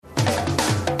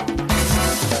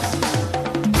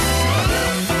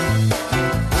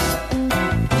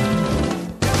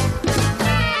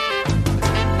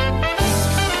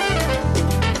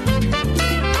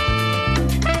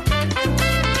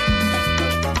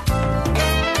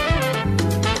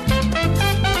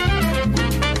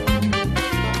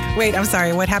Wait, I'm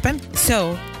sorry. What happened?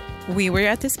 So we were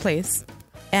at this place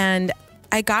and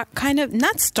I got kind of,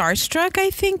 not starstruck, I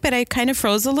think, but I kind of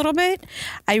froze a little bit.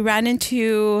 I ran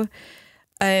into,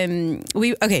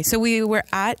 so we were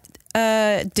at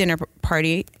a dinner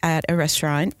party at a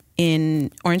restaurant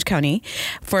in Orange County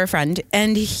for a friend,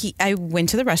 and I went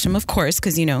to the restroom, of course,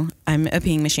 because I'm a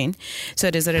peeing machine, so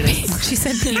it is what it is. She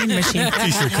said peeing machine.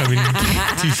 T-shirt coming. The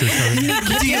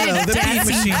peeing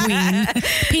machine Queen.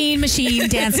 Peeing machine,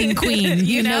 dancing queen.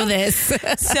 You know this.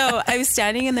 So I was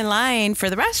standing in the line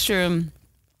for the restroom.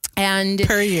 And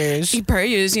per use,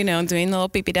 doing the little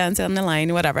pee-pee dance on the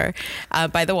line, whatever,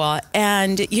 by the wall.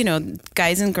 And,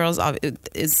 guys and girls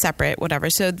is separate, whatever.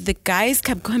 So the guys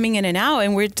kept coming in and out,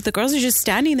 and the girls are just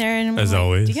standing there. And as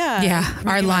always. Yeah.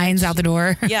 Our lines out the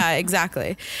door. Yeah,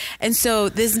 exactly. And so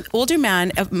this older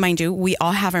man, mind you, we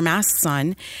all have our masks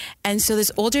on. And so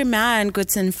this older man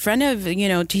gets in front of,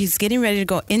 he's getting ready to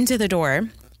go into the door.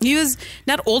 He was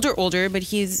not older, but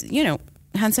he's,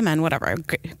 handsome man, whatever,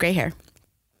 gray hair.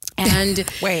 And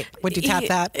wait, would you tap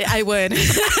that? I would. Okay.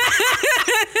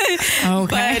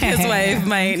 But his wife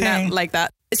might not like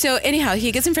that. So anyhow,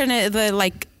 he gets in front of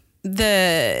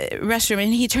the restroom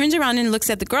and he turns around and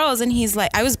looks at the girls and he's like,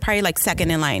 I was probably like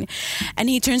second in line. And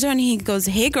he turns around and he goes,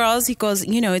 hey girls, he goes,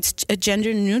 it's a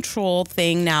gender neutral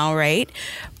thing now, right?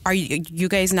 Are you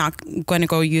guys not going to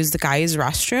go use the guys'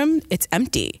 restroom? It's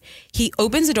empty. He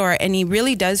opens the door and he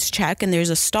really does check and there's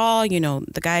a stall,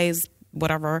 the guys,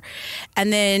 whatever.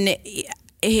 And then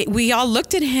we all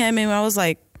looked at him and I was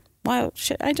like, well,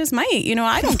 shit, I just might,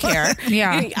 I don't care.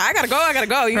 Yeah. I gotta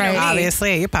go. You know me.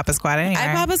 Obviously, you Papa Squat anywhere.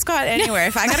 I Papa Squat anywhere.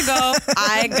 If I gotta go,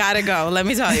 I gotta go. Let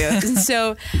me tell you. And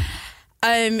so,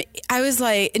 I was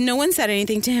like, no one said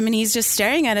anything to him and he's just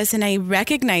staring at us and I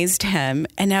recognized him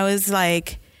and I was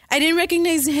like, I didn't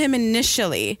recognize him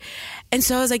initially. And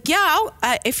so I was like, yeah,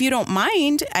 if you don't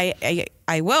mind, I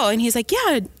will. And he's like,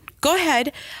 yeah, go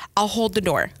ahead. I'll hold the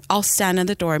door. I'll stand at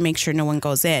the door, make sure no one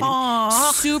goes in.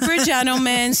 Aww. Super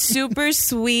gentleman, super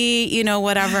sweet,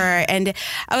 whatever. And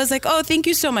I was like, oh, thank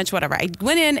you so much, whatever. I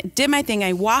went in, did my thing.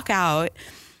 I walk out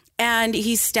and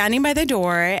he's standing by the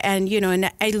door and, and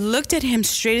I looked at him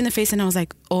straight in the face and I was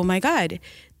like, oh my God,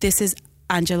 this is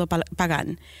Angelo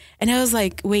Pagan. And I was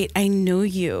like, wait, I know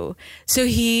you. So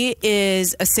he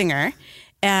is a singer.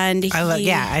 And I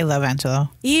love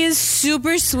Angelo. He is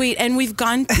super sweet, and we've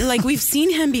seen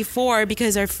him before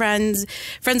because our friends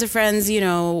of friends,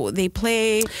 they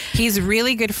play. He's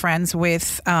really good friends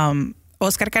with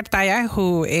Oscar Cartaya,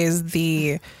 who is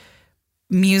the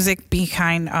music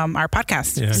behind our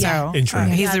podcast. Yeah. So intro.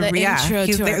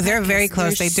 They're very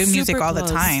close. They do music all the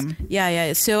time.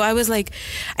 Yeah. So I was like,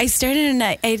 I started and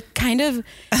I kind of,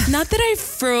 not that I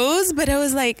froze, but I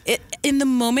was like, in the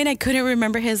moment I couldn't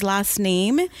remember his last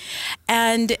name,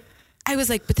 and I was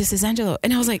like, but this is Angelo,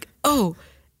 and I was like, oh,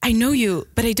 I know you,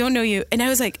 but I don't know you. And I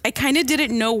was like, I kind of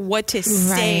didn't know what to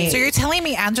say. So you're telling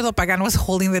me Angelo Pagan was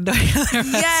holding the door?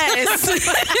 Yes.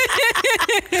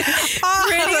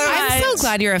 I'm so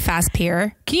glad you're a fast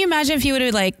peer. Can you imagine if you would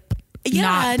have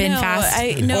not been fast?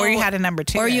 Or you had a number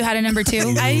two.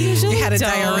 I usually had a don't.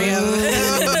 diarrhea of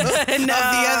the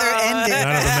other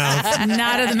ending.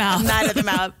 Not of the mouth. Not of the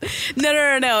mouth.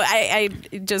 No. I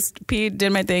just peed,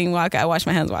 did my thing, walked out, washed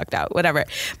my hands, walked out, whatever.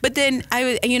 But then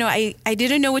I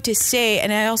didn't know what to say,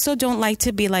 and I also don't like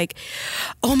to be like,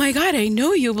 oh my God, I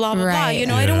know you, blah blah blah. I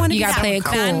don't want to be play a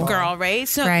cool fangirl, right?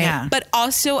 So, but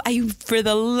also for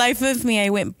the life of me, I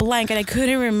went blank and I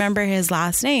couldn't remember his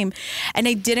last name, and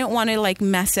I didn't want to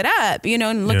mess it up,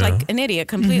 and look like an idiot,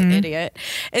 complete idiot.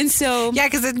 And so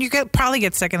because then you could probably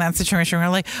get stuck in that situation where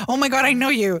you're like, oh my God, I know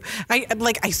you.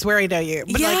 I swear I know you.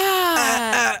 But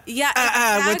exactly.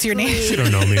 What's your name? She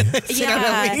don't know me.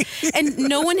 And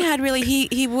no one had really.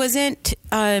 He wasn't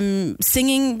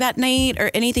singing that night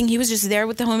or anything. He was just there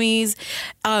with the homies.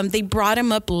 They brought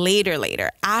him up later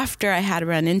after I had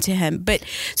run into him. But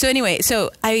so anyway,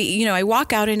 so I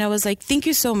walk out and I was like, thank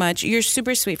you so much. You're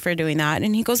super sweet for doing that.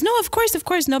 And he goes, no, of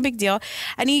course, no big deal.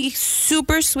 And he's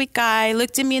super sweet guy,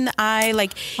 looked at me in the eye,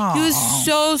 he was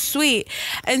so sweet.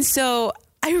 And so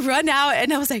I run out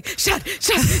and I was like, shut.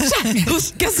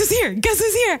 Guess who's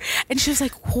here? And she was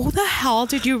like, who the hell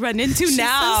did you run into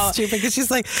now? So stupid, because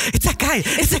she's like, it's that guy.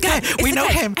 We know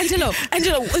him. Angelo,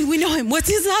 we know him. What's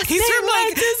his last name? He's from oh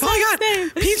my God,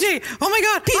 PJ. Oh my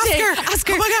God, PJ.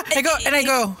 Oscar. Oh my God. I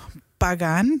go,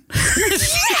 Pagan.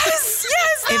 Yes.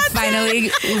 It finally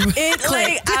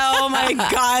clicked. Oh my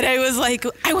God. I was like,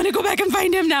 I want to go back and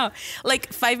find him now.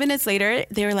 5 minutes later,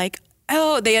 they were like,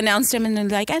 oh, they announced him and they're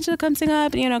like, Angelo, come sing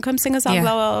up, come sing a song,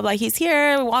 blah, blah, blah. He's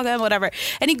here, walk up, whatever.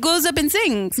 And he goes up and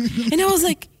sings. And I was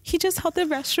like, he just held the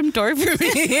restroom door for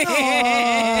me.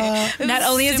 Not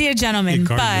only is he a gentleman,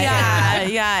 but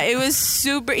yeah, it was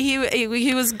super. He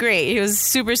was great. He was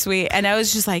super sweet, and I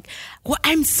was just like, well,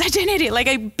 I'm such an idiot. Like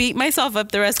I beat myself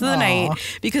up the rest of the night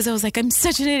because I was like, I'm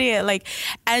such an idiot. Like,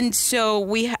 and so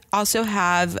we also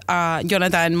have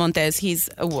Jonathan Montes. He's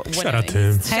shout out to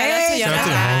him. Hey,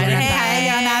 Jonathan. Hey,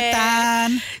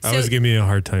 Jonathan. Always give me a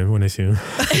hard time when I see him.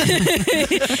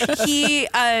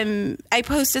 I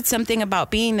posted something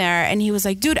about being there, and he was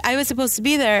like, dude, I was supposed to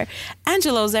be there.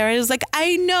 Angelo's there. And I was like,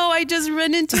 I know, I just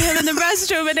ran into him in the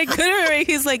restroom and I couldn't remember.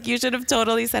 He's like, you should have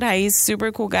totally said hi. He's a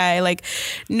super cool guy. Like,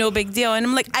 no big deal. And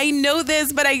I'm like, I know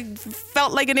this, but I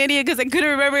felt like an idiot because I couldn't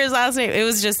remember his last name. It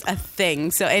was just a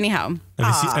thing. So anyhow.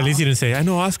 At least you didn't say, I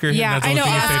know Oscar. Yeah, I know Oscar.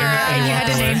 And you had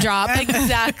to name drop.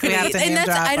 Exactly. And that's,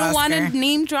 I don't want to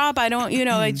name drop. I don't,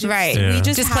 I just, we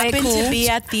just happen to be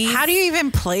at these. How do you even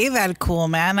play that cool,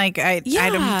 man? Like, I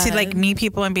don't, to like meet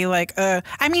people and be like,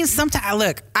 I mean, sometimes,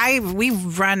 look,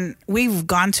 we've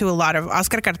gone to a lot of,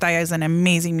 Oscar Cartaya is an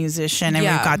amazing musician, and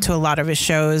we've got to a lot of his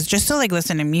shows just to like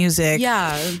listen to music.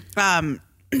 Yeah.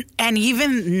 And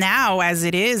even now as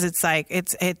it is, it's like,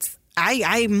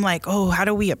 I'm like, oh, how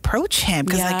do we approach him?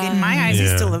 Because like in my eyes,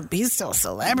 he's still a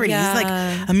celebrity. He's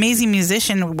like amazing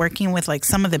musician working with like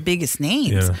some of the biggest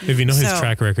names. Yeah. If you know his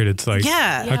track record, it's like,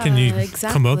 how can you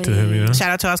come up to him? You know?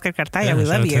 Shout out to Oscar Cartaya. We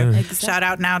love you. Exactly. Shout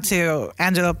out now to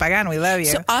Angelo Pagan. We love you.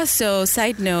 So also,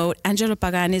 side note, Angelo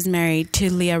Pagan is married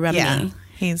to Leah Remini,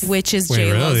 which is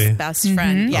J-Lo's best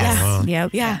friend. Mm-hmm. Yes. Wow.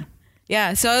 Yep. Yeah.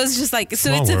 Yeah, so I was just like,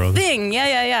 so it's a thing.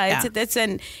 Yeah. It's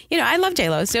an, I love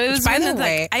J-Lo. So it was, by the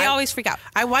way, I always freak out.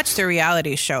 I watched the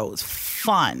reality shows.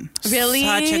 Fun. Really?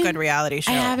 Such a good reality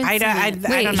show. I haven't seen it.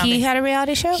 Wait, don't know. He had a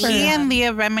reality show? He and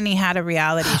Leah Remini had a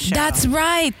reality show. That's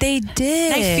right. They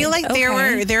did. I feel like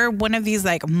they're one of these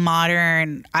like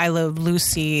modern I Love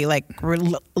Lucy, like,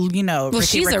 well,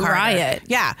 she's a riot.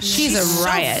 Yeah. She's a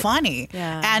riot. So funny.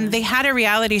 Yeah. And they had a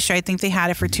reality show. I think they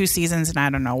had it for 2 seasons, and I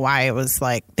don't know why it was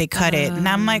like they cut it. And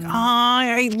I'm like,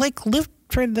 I like lived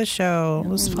for the show. It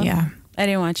was fun. Yeah. I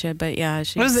didn't watch it, but yeah.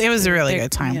 It was a really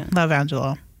good time. Yeah. Love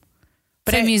Angelo.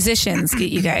 But so musicians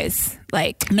get you guys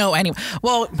like anyway.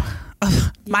 Well,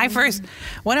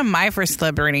 one of my first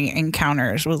celebrity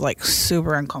encounters was like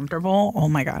super uncomfortable. Oh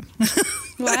my God.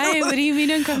 Why? What do you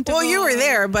mean uncomfortable? Well, you were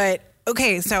there, but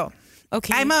okay. So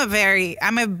I'm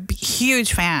a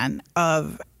huge fan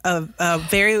of a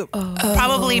very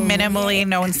probably minimally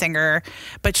known singer,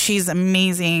 but she's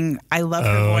amazing. I love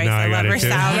her voice. I love her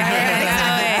style.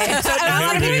 Yeah, exactly. So I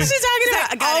was like, what is she talking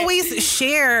about? I always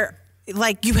share.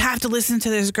 Like, you have to listen to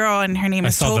this girl, and her name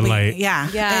is Toby. Yeah.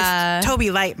 It's Toby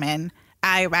Lightman.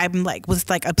 I've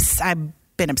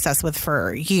been obsessed with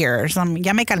for years. Ya me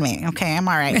calmé. Okay, I'm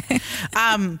all right.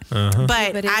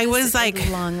 But I was like,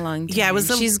 long time. Yeah,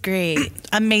 she's great.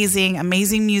 Amazing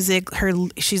music.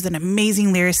 She's an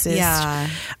amazing lyricist. Yeah.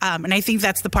 And I think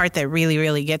that's the part that really,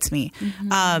 really gets me.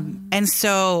 Mm-hmm. And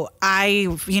so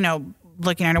I,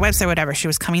 looking at her website, whatever, she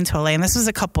was coming to LA, and this was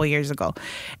a couple years ago,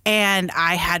 and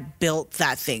I had built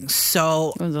that thing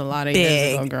so it was a lot of big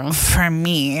years ago, girl. For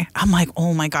me. I'm like,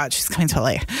 oh my God, she's coming to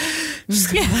LA.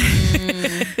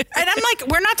 And I'm like,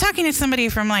 we're not talking to somebody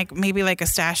from like maybe like a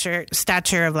stature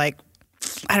of like,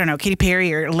 I don't know, Katy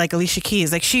Perry or like Alicia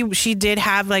Keys. Like she did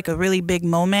have like a really big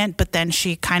moment, but then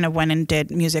she kind of went and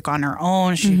did music on her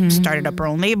own. She started up her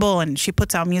own label, and she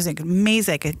puts out music.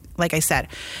 Amazing, like I said,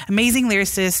 amazing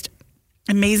lyricist.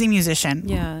 Amazing musician.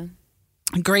 Yeah.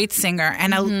 Great singer.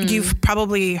 And you've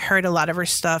probably heard a lot of her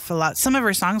stuff. Some of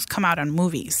her songs come out on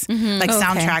movies, like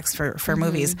soundtracks for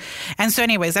movies. And so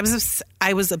anyways,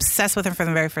 I was obsessed with her from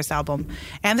the very first album.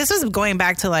 And this was going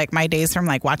back to like my days from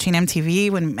like watching MTV,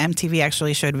 when MTV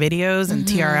actually showed videos and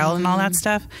TRL and all that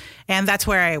stuff. And that's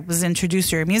where I was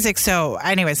introduced to her music. So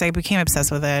anyways, I became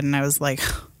obsessed with it, and I was like,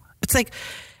 it's like,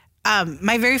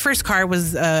 my very first car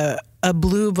was a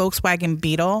blue Volkswagen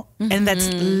Beetle, and that's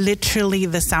literally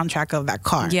the soundtrack of that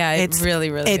car. Yeah, it's really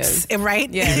is. Right?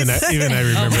 Yeah. Even I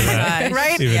remember that.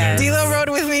 Right? D-Lo rode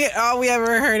with me. All we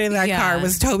ever heard in that car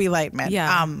was Toby Lightman.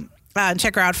 Yeah.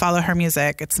 Check her out. Follow her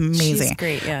music. It's amazing. She's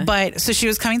great, yeah. But so she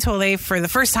was coming to LA for the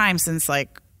first time since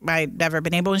like I'd never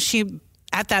been able. And she,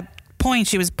 at that point,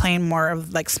 she was playing more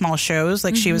of like small shows.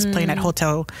 Like she was playing at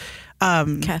Hotel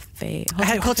Cafe.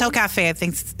 Hotel Cafe. I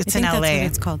think it's in LA. That's what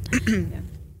it's called. Yeah.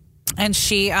 And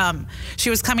she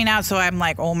was coming out, so I'm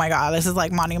like, oh my God, this is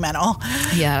like monumental.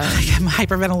 Yeah. I'm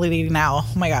hyperventilating now.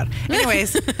 Oh my God.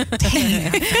 Anyways, dang,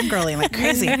 I'm girling like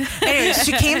crazy. Anyways,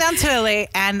 she came down to LA,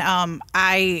 and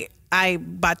I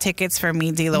bought tickets for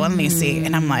me, D-Lo, and Lacey,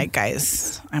 and I'm like,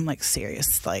 guys, I'm like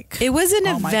serious. Like, it was an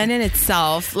event in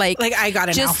itself. Like I got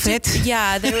an outfit.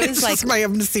 There was like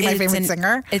to see my favorite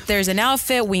singer. There's an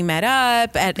outfit. We met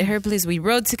up at her place. We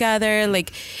rode together.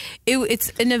 Like, it's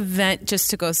an event just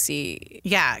to go see.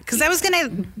 Yeah, because I was gonna,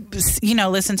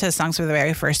 listen to songs for the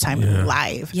very first time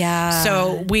live. Yeah.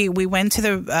 So we went to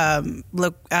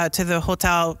the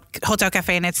hotel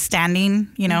cafe, and it's standing,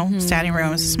 standing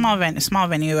rooms, small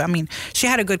venue. I mean, she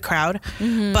had a good crowd,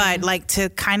 but like to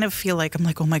kind of feel like, I'm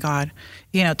like, oh my God,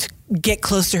 to get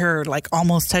close to her, like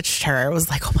almost touched her. It was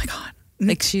like, oh my God.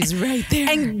 Like she's right there.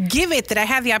 And give it that I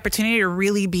had the opportunity to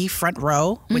really be front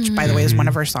row, which by the way is one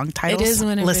of her song titles. It is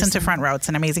one of Listen to Front Row. It's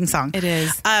an amazing song. It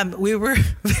is. We were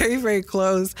very, very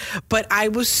close, but I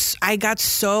got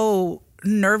so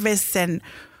nervous and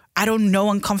I don't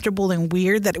know, uncomfortable and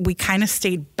weird that we kind of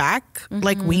stayed back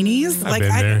like weenies. Like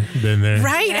been there.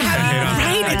 Right?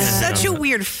 Right. It's such a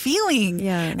weird feeling.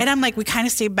 Yeah. And I'm like, we kind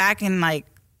of stayed back, and like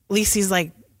Lacey's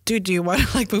like, dude, do you want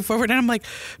to like move forward? And I'm like,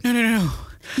 no.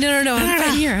 No, I'm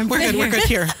fine here. We're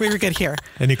good here.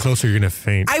 Any closer, you're gonna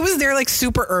faint. I was there like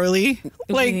super early,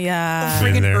 like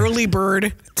freaking early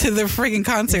bird to the freaking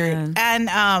concert. Yeah.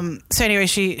 And so anyway,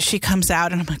 she comes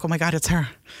out, and I'm like, oh my God, it's her.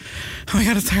 Oh my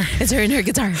God, it's her. It's her and her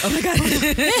guitar. Oh my God.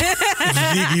 The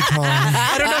guitar.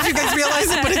 I don't know if you guys realize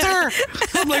it, but it's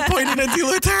her. I'm like pointing at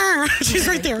D-Lo. It's her. She's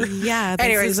right there. Yeah.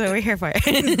 Anyways, what we're here for.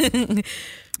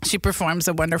 She performs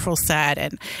a wonderful set,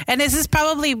 and this is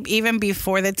probably even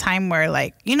before the time where,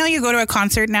 like, you go to a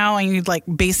concert now and you're like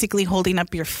basically holding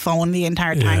up your phone the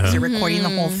entire time because you're recording the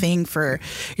whole thing for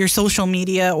your social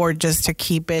media or just to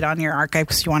keep it on your archive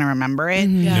because you want to remember it.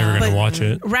 You're never gonna watch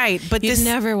it, right? But you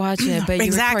never watch it, but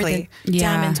you record the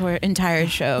damn entire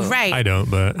show, right? I don't,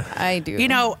 but I do.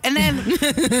 And then,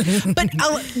 but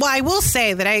I will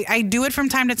say that I do it from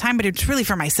time to time, but it's really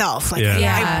for myself. Like,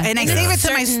 I save it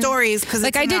to my stories because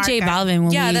like I did J Balvin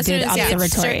when we did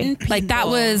Observatory. Like that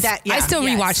was, I still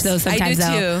rewatch those sometimes.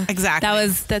 I do too. Exactly.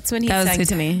 That's when he sang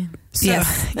to me. So.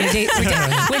 Yes. When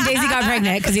Daisy got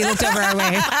pregnant because he looked over our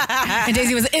way, and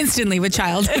Daisy was instantly with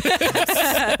child.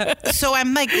 So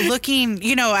I'm like looking,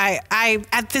 I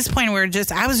at this point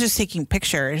I was just taking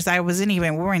pictures. I wasn't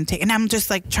even and I'm just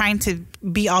like trying to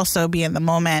be in the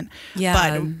moment.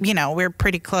 Yeah. But we're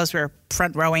pretty close. We're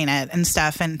front rowing it and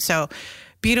stuff, and so.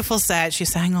 Beautiful set. She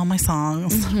sang all my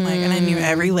songs, and I knew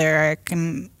every lyric,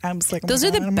 and I was like, "Those are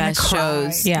the best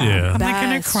shows." Yeah. I'm like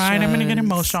gonna cry, and I'm gonna get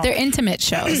emotional. They're intimate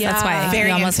shows. Yeah. That's why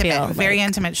very almost intimate, feel very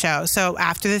intimate show. So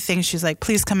after the thing, she's like,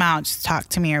 "Please come out, just talk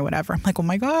to me or whatever." I'm like, "Oh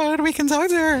my God, we can talk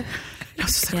to her." I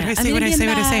was just like, "What do I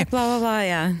say? Blah blah blah."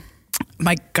 Yeah.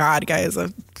 My God, guys, I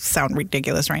sound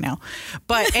ridiculous right now.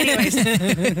 But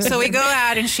anyways, so we go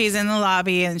out and she's in the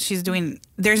lobby and she's doing,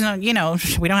 there's no,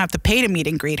 we don't have to pay to meet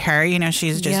and greet her.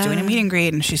 She's just doing a meet and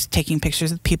greet and she's taking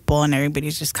pictures with people and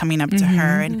everybody's just coming up to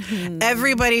her. And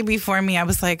everybody before me, I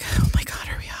was like, oh my God,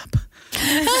 hurry up.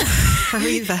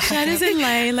 Hurry the heck Chad is in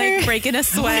line, like breaking a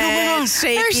sweat,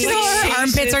 shaking. Her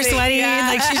armpits are sweating. Yeah.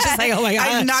 Like she's just like, oh my God.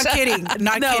 I'm not kidding.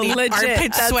 Not kidding. Legit,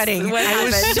 armpits sweating. I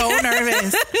was so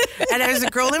nervous. And there was a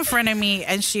girl in front of me,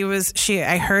 and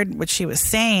I heard what she was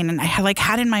saying, and I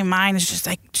had in my mind, it's just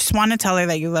like, just want to tell her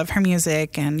that you love her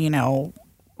music, and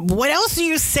what else do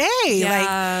you say?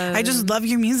 Yeah. Like, I just love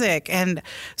your music. And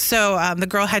so the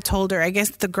girl had told her, I guess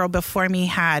the girl before me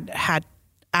had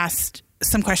asked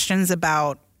some questions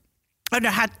about,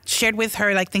 had shared with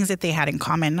her like things that they had in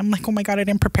common. I'm like, oh my God, I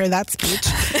didn't prepare that speech.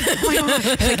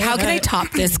 Like, how can I top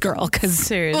this girl? Because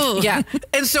seriously, yeah.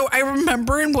 And so I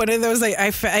remember in one of those,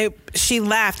 she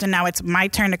left, and now it's my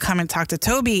turn to come and talk to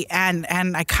Toby, and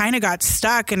I kind of got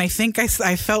stuck, and I think I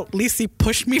felt Lacey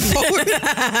push me forward.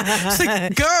 She's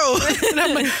like, go, and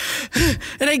I'm like,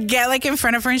 and I get like in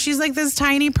front of her, and she's like this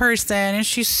tiny person, and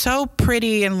she's so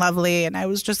pretty and lovely, and I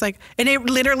was just like, and it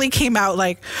literally came out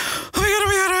like, oh my God,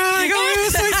 like, oh, I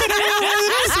was so excited.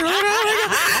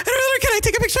 Can I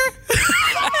take a picture?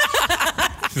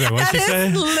 Is that what she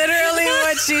said? Literally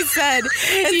what she said.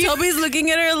 And Toby's looking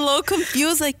at her a little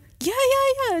confused, like,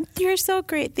 yeah. You're so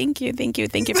great. Thank you for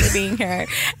being here.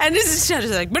 And this is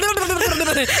just like,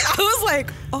 I was like,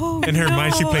 oh. In her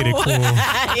mind, she played it cool. In my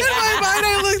mind,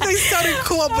 I sounded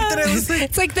cool, but then I was like,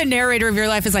 it's like the narrator of your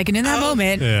life is like, and in that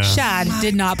moment, Shad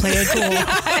did not play it cool.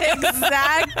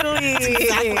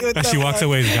 Exactly. And she walks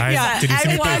away, guys. Did you see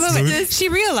me play smooth? She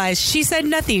realized she said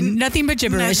nothing but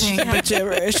gibberish.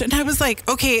 And I was like,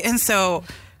 okay. And so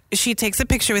she takes a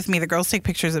picture with me. The girls take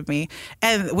pictures of me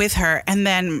and with her, and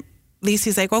then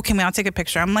Lacey's like, okay, I'll take a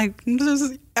picture. I'm like,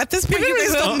 at this point, you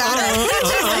guys don't matter.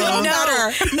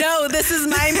 No, this is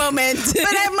my moment.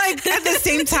 But I'm like, at the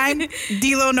same time,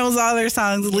 D-Lo knows all their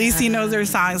songs. Lacey knows their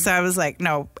songs. So I was like,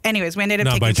 no. Anyways, we ended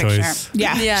up taking a picture. Choice.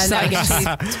 Yeah. So I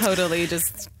guess totally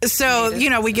just. So,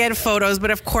 we get photos, but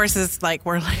of course it's like,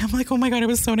 I'm like, oh my God, it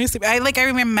was so nice. I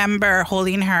remember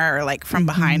holding her like from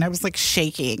behind. I was like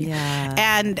shaking. Yeah.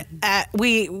 And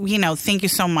we, thank you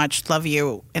so much. Love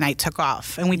you. And I took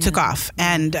off and we took off.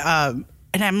 And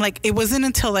I'm like, it wasn't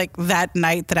until like that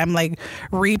night that I'm like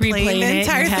replaying the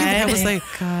entire thing. And I was like,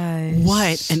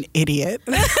 what an idiot.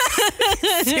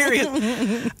 Serious.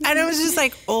 And I was just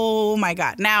like, oh my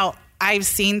God. Now, I've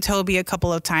seen Toby a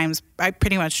couple of times. I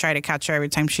pretty much try to catch her every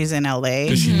time she's in LA.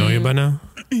 Does she know you by now?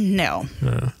 No.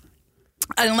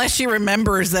 Unless she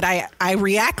remembers that I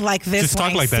react like this. Just when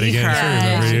talk I like that see again. her.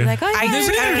 Yeah. She's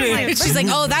like, She's like,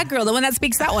 oh, that girl, the one that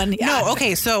speaks that one. Yeah. No,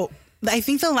 okay, so I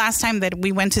think the last time that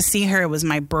we went to see her, it was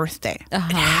my birthday. It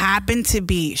happened to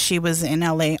be she was in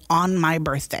LA on my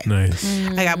birthday. Nice.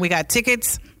 We got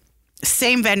tickets,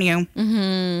 same venue.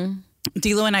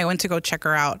 D-Lo and I went to go check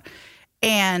her out,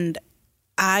 and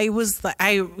I was like,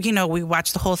 we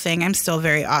watched the whole thing. I'm still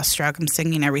very awestruck. I'm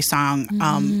singing every song,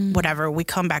 whatever. We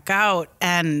come back out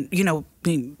and, we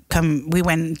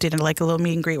went and did like a little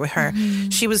meet and greet with her.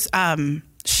 She was,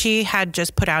 she had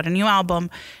just put out a new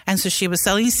album. And so she was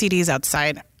selling CDs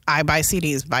outside. I buy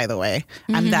CDs, by the way.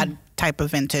 I'm that type of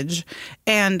vintage.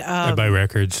 And I buy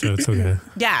records, so it's okay.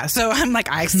 Yeah. So I'm like,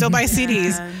 I still buy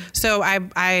CDs. So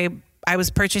I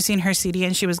was purchasing her CD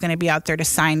and she was going to be out there to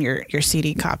sign your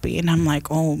CD copy. And I'm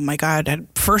like, oh my God.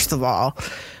 First of all,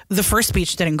 the first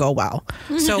speech didn't go well.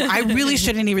 So I really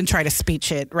shouldn't even try to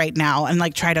speech it right now and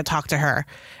like try to talk to her.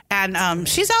 And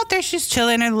she's out there, she's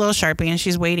chilling in a little Sharpie and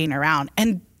she's waiting around.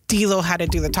 And D-Lo had to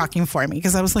do the talking for me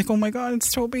because I was like, oh my God, it's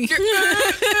Toby.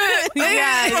 Oh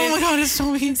my God, it's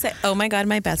Toby. Say, oh my God,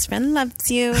 my best friend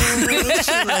loves you.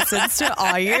 She listens to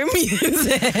all your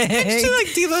music.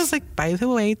 D-Lo's like, by the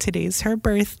way, today's her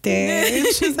birthday. And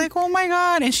she's like, oh my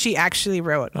God. And she actually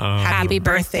wrote happy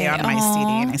birthday on my CD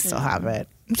and I still have it.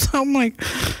 So I'm like,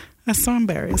 I'm so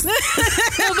embarrassed. No,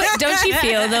 but don't you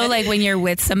feel though, like when you're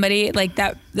with somebody like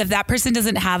that, if that person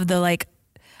doesn't have the like,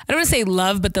 I don't want to say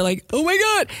love, but they're like, oh my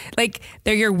God, like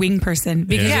they're your wing person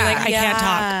because you're like, I can't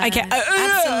talk. I can't.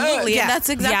 Absolutely. Yeah. That's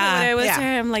exactly what I was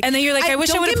saying. I'm like, and then you're like, I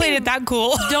wish I would have played it that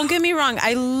cool. Don't get me wrong.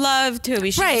 I love Toby.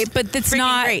 She's right. But it's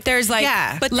not, great. There's like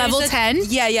but level 10.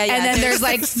 Yeah. And then there's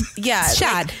like,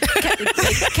 Chad.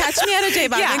 Catch me at a J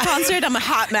Balvin concert. I'm a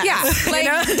hot mess. Yeah. Like,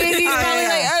 Daisy's probably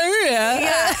like, oh yeah.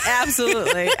 Yeah,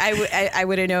 absolutely. I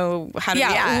wouldn't know how to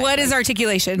react. What is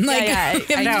articulation? Like, I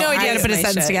have no idea how to put a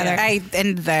sentence together.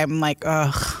 I'm like,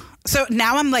 ugh. So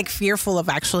now I'm like fearful of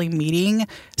actually meeting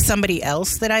somebody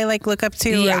else that I like look up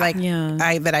to or like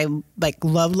that I like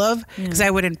love because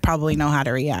I wouldn't probably know how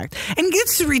to react. And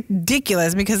it's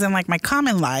ridiculous because in like my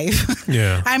common life,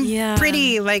 I'm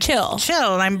pretty like chill.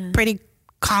 I'm pretty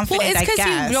confident. Well, it's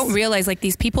because you don't realize like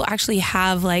these people actually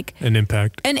have like an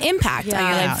impact on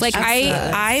your life. Like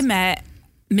I met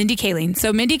Mindy Kaling.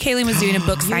 So Mindy Kaling was doing a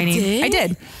book signing. I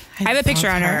did. I have a picture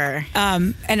on her.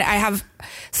 And I have,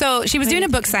 so she was doing a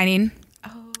book signing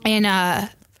in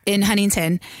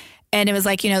Huntington. And it was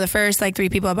like, the first like 3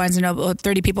 people at Barnes & Noble,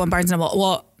 30 people in Barnes & Noble.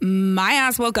 Well, my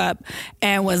ass woke up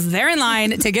and was there in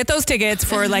line to get those tickets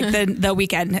for like the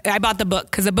weekend. I bought the book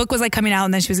because the book was like coming out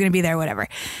and then she was going to be there, whatever.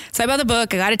 So I bought the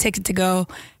book. I got a ticket to go.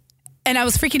 And I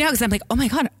was freaking out because I'm like, oh my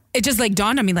God. It just like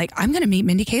dawned on me, like, I'm going to meet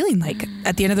Mindy Kaling like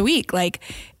at the end of the week. Like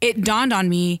it dawned on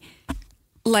me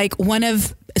like one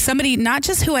of somebody, not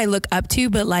just who I look up to,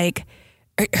 but like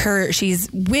her, she's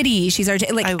witty, she's like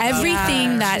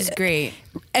everything that's great.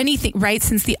 Anything, right?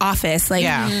 Since The Office. Like,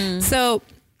 so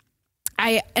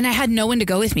I had no one to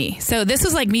go with me. So this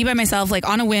was like me by myself, like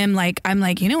on a whim, like, I'm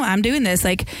like, I'm doing this.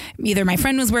 Like either my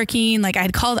friend was working, like I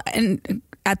had called and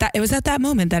it was at that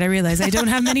moment that I realized I don't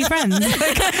have many friends. Cause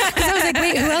I was like,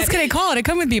 wait, who else can I call to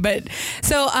come with me? But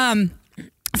so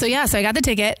I got the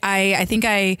ticket. I think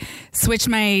I switched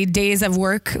my days of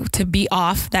work to be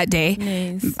off that day.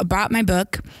 Nice. Brought my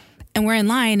book and we're in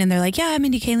line and they're like, yeah,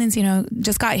 Mindy Kaling's,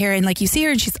 just got here. And like you see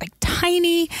her and she's like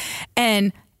tiny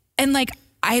and like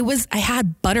I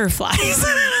had butterflies.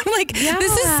 Like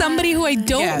this is somebody who I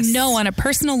don't know on a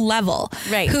personal level.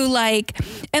 Right. Who like,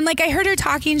 and like I heard her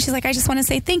talking. She's like, I just want to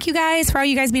say thank you guys for all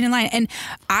you guys being in line. And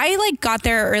I like got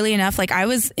there early enough. Like I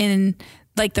was in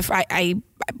like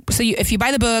if you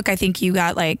buy the book, I think you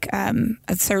got like a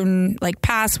certain like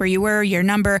pass where you were, your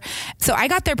number. So I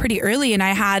got there pretty early and I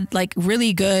had like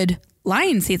really good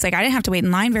line seats. Like I didn't have to wait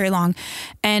in line very long.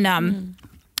 And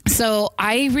so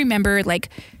I remember like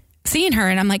seeing her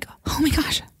and I'm like, oh my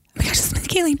gosh, this is Mindy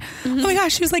Kaling. Oh my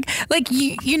gosh. She was like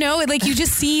you know, like you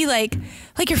just see like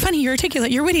you're funny, you're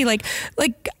articulate, you're witty. Like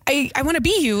I want to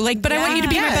be you. Like, but I want you to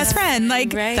be my best friend. Like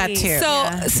that too.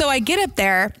 So I get up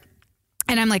there.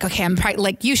 And I'm like, okay,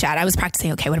 like you, Shad. I was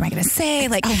practicing, okay, what am I going to say?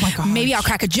 Like, oh my gosh. Maybe I'll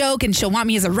crack a joke and she'll want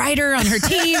me as a writer on her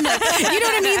team. Like, you know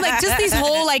what I mean? Like, just these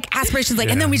whole, like, aspirations. Like,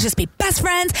 and then we just be best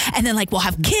friends. And then, like, we'll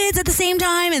have kids at the same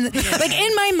time. And, like,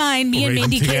 in my mind, me and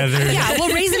Mindy.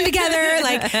 We'll raise them together.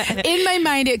 Like, in my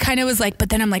mind, it kind of was like, but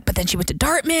then she went to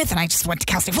Dartmouth and I just went to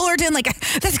Cal State Fullerton. Like,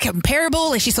 that's comparable.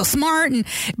 Like, she's so smart.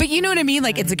 But you know what I mean?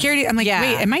 Like, insecurity. I'm like,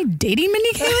 wait, am I dating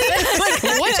Mindy Kaling? Like,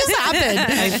 what just happened?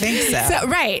 I think so.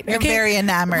 Right. You're very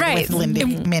enamored with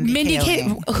Mindy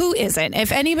Kaling. Who isn't?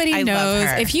 If anybody knows,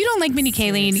 if you don't like Mindy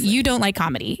Kaling, you don't like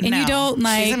comedy, and you don't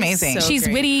like. She's amazing. She's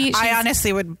witty. I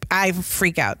honestly would. I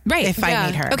freak out if I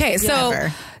meet her. Okay, so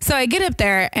I get up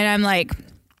there and I'm like,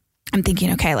 I'm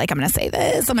thinking, okay, like I'm gonna say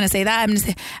this, I'm gonna say that,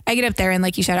 I get up there and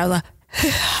like you shout out, like,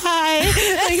 hi,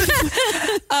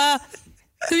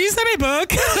 did you send my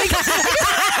book? Like,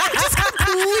 just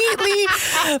completely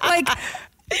like.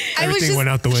 Everything went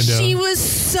out the window. She was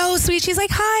so sweet. She's like,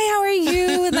 hi, how are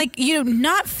you? And like, you know,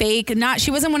 not fake, she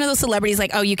wasn't one of those celebrities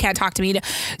like, oh, you can't talk to me.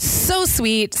 So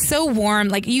sweet, so warm.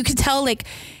 Like you could tell like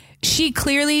she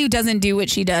clearly doesn't do what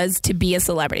she does to be a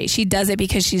celebrity. She does it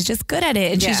because she's just good at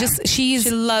it. And she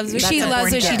loves what she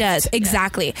does.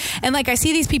 Exactly. And like, I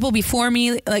see these people before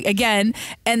me, like again,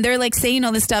 and they're like saying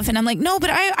all this stuff. And I'm like, no, but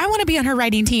I want to be on her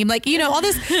writing team. Like, you know, all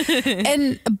this.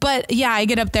 But yeah, I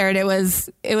get up there and it was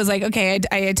like, okay,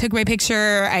 I took my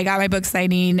picture, I got my book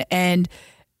signing and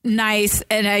nice.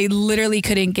 And I literally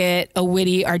couldn't get a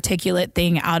witty, articulate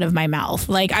thing out of my mouth.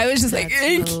 Like I was just like,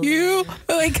 thank you.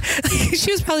 Like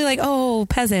she was probably like, oh,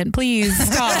 peasant, please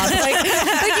stop. like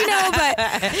you know,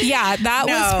 but yeah, that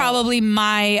was probably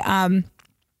my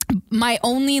my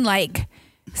only like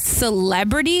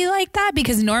celebrity like that,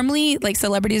 because normally like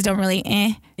celebrities don't really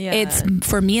it's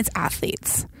for me it's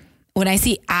athletes. When I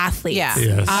see athletes,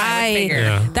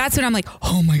 that's when I'm like,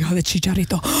 oh my God, that's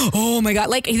Chicharito. Oh my God.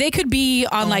 Like they could be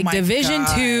on like Division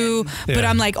II, but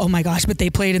I'm like, oh my gosh, but they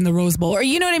played in the Rose Bowl, or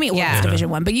you know what I mean? Well, it's Division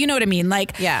I, but you know what I mean?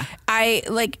 Like, I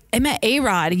met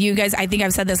A-Rod. You guys, I think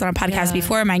I've said this on a podcast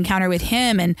before, my encounter with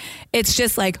him. And it's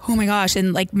just like, oh my gosh.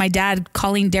 And like my dad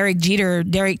calling Derek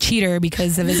Cheater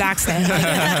because of his accent.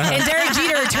 And Derek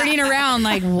Jeter turning around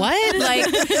like, what?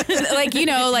 Like, you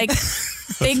know, like,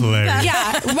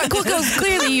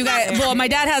 clearly you guys. Well, my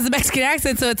dad has a Mexican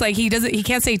accent, so it's like he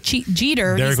can't say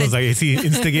Jeter. Derek was like, is he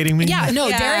instigating me?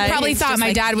 Derek probably thought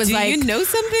my dad was like, do you know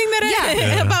something that I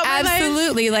about my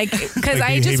absolutely life? Like because like,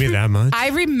 I just I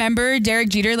remember Derek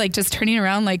Jeter like just turning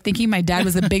around like thinking my dad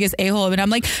was the biggest a-hole, and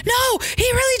I'm like, no,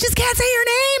 he really just can't say your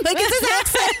name. Like it's his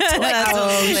accent.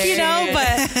 Like, you know,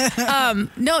 but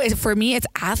no, for me it's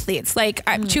athletes. Like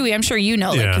Chewy, I'm sure you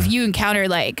know, like if you encounter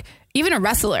like. Even a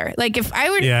wrestler. Like if I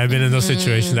were... Yeah, I've been in those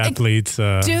situations. Athletes.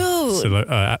 Dude.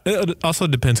 It also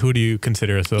depends who do you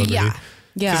consider a celebrity. Yeah.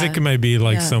 Because it might be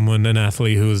like someone, an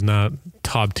athlete who's not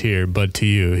top tier, but to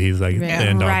you, he's like the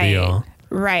end all be all.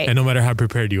 Right. And no matter how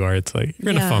prepared you are, it's like,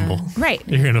 you're going to fumble. Right.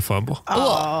 You're going to fumble.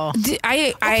 Oh.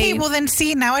 Okay, well then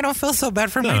see, now I don't feel so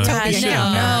bad for my Toby.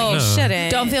 No,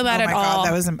 shouldn't. Don't feel bad at all. God,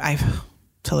 that was...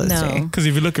 till this day. Because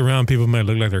if you look around, people might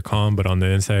look like they're calm, but on the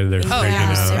inside they're freaking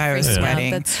out. I was sweating.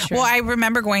 That's true. Well, I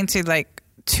remember going to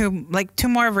two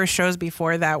more of her shows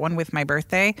before that one with my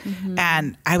birthday,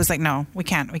 and I was like, no, we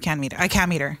can't meet her. I can't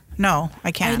meet her. No,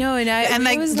 I can't. I know, and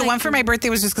like the one for my birthday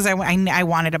was just because I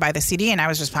wanted to buy the CD, and I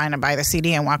was just fine to buy the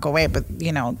CD and walk away. But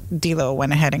you know, D'Lo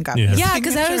went ahead and got me. Yeah,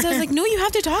 because I was like, no, you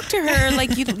have to talk to her.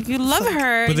 Like you love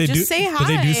her. But just say hi. But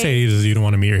they do say you don't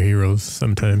want to meet your heroes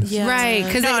sometimes. Yeah. Right?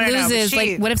 Because it loses.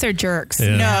 Like, what if they're jerks?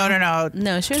 Yeah. No.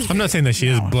 I'm not saying that she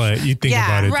is, but you think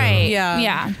about it. Right? Though.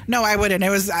 Yeah. No, I wouldn't. It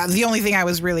was the only thing I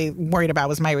was really worried about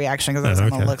was my reaction because I was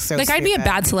going to look so. Like stupid. I'd be a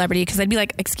bad celebrity because I'd be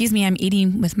like, excuse me, I'm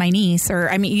eating with my niece, or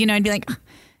I mean, you know, I'd be like.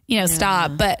 You know,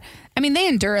 stop. But I mean, they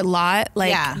endure a lot.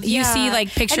 Like you see like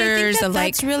pictures of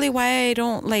like. That's really why I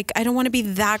don't want to be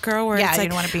that girl where it's like, you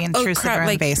don't want to be intrusive or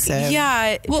invasive.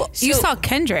 Yeah. Well, you saw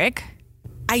Kendrick.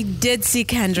 I did see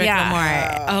Kendrick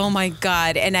Lamar. Oh my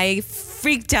God. And I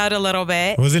freaked out a little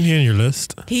bit. Wasn't he on your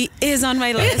list? He is on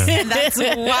my list. And that's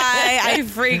why I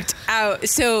freaked out.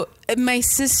 So my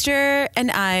sister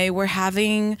and I were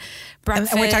having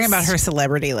breakfast. And we're talking about her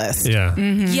celebrity list. Yeah.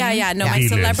 Mm-hmm. Yeah. No, my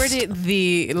celebrity,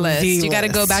 the list. You got to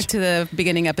go back to the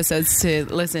beginning episodes to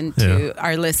listen to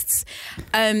our lists.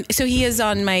 So he is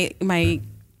on my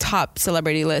top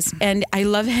celebrity list. And I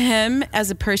love him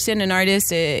as a person, an artist,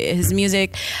 his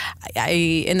music. I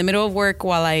in the middle of work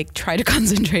while I try to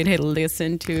concentrate, I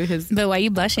listen to his. But why are you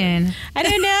blushing? I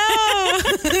don't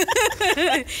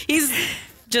know. He's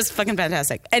just fucking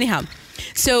fantastic. Anyhow,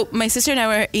 so my sister and I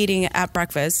were eating at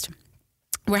breakfast.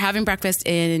 We're having breakfast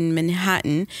in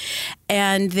Manhattan,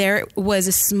 and there was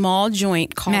a small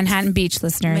joint called Manhattan Beach,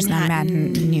 listeners, not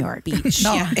Manhattan, New York Beach.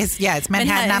 No, it's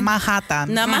Manhattan, not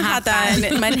Manhattan. Not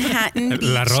Manhattan, Manhattan Beach,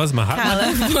 La Rose,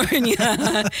 Manhattan.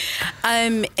 California.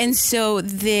 And so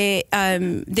there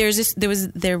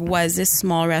was this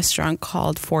small restaurant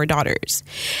called Four Daughters,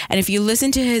 and if you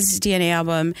listen to his DNA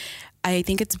album, I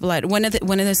think it's Blood. One of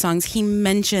the songs he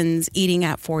mentions eating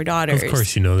at Four Daughters. Of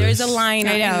course, you know this. There's a line.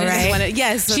 I know, right?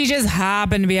 Yes, she just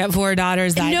happened to be at Four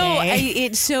Daughters that day.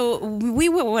 So we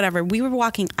were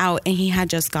walking out, and he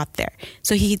had just got there.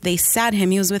 So they sat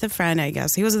him. He was with a friend, I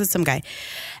guess. He was with some guy.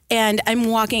 And I'm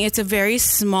walking. It's a very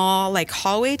small, like,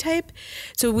 hallway type.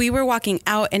 So we were walking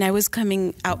out, and I was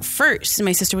coming out first, and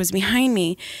my sister was behind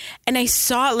me. And I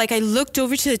saw, like, I looked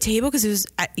over to the table because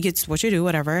it's what you do,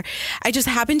 whatever. I just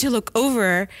happened to look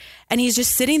over, and he's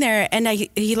just sitting there, and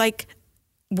he like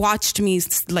watched me,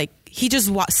 like, he just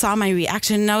saw my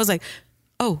reaction, and I was like,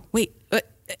 oh wait.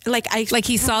 Like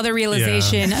he saw the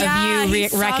realization of you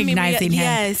recognizing him.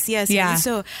 Yes. Yeah. And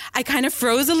so I kind of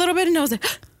froze a little bit, and I was like,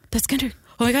 that's Kendrick.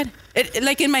 Oh my God.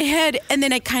 Like in my head. And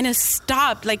then I kind of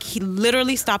stopped. Like he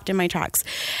literally stopped in my tracks.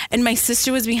 And my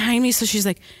sister was behind me. So she's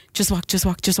like, just walk. And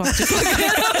I was just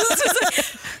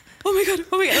like, oh my God.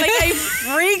 Like I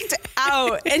freaked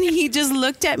out. And he just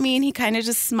looked at me and he kind of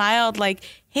just smiled like,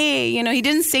 hey, he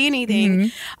didn't say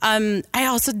anything. Mm-hmm.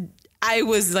 I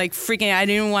was like freaking out. I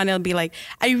didn't want to be like,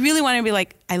 I really want to be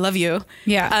like, I love you.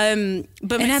 Yeah.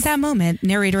 But at that moment,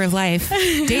 narrator of life,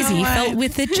 Daisy felt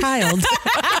with the child.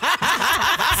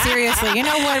 Seriously, you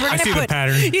know what? We're I see the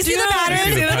pattern. You see the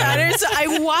pattern? So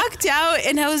I walked out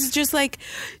and I was just like,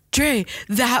 Dre,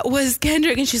 that was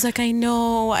Kendrick. And she's like, I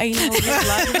know you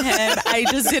love him. I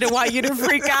just didn't want you to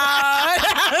freak out.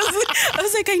 I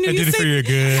was like, I knew you did it for your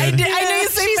good. I know you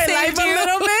saved my life a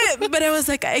little bit, but I was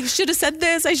like, I should have said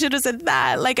this. I should have said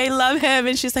that. Like, I love him.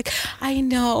 And she's like, I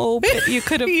know, but you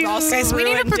could have also guys, we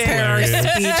need to prepare our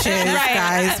speeches,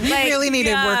 guys. We really need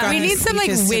to work on we need some,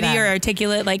 like, witty or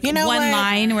articulate, like, one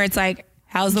line where it's like,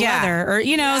 how's the weather? Or,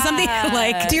 something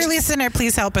like... Dear listener,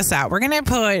 please help us out. We're going to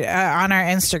put on our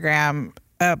Instagram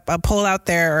a poll out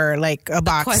there, or like a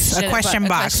question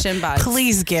box.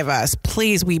 Please give us,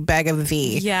 we beg of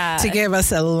thee, to give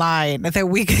us a line that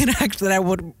we can actually, that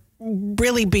would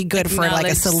really be good for like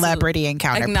a celebrity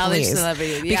encounter, please.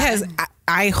 Celebrity, because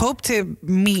I hope to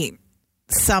meet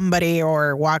somebody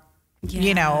or walk, walk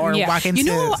into... You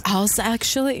know what else,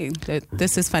 actually?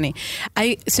 This is funny.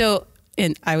 I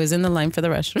was in the line for the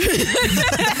restroom.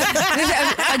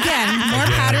 Again, more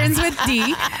patterns with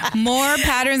D. More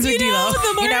patterns with D-Lo.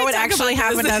 I would actually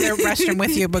have another restroom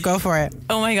with you, but go for it.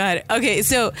 Oh my God. Okay,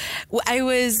 so I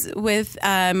was with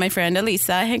my friend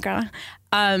Elisa, hey girl,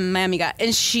 my amiga,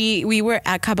 and we were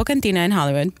at Cabo Cantina in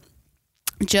Hollywood.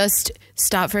 Just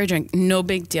stopped for a drink. No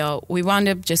big deal. We wound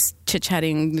up just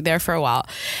chit-chatting there for a while.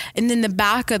 And in the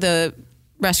back of the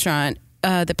restaurant,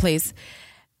 the place...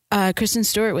 Kristen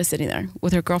Stewart was sitting there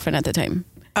with her girlfriend at the time.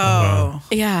 Oh.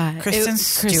 Yeah. Kristen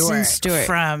Stewart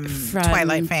from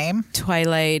Twilight fame.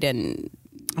 Twilight, and...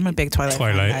 I'm a big Twilight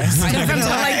fan.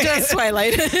 Just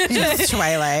Twilight. Just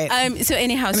Twilight. So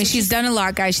anyhow... she's done a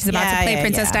lot, guys. She's about to play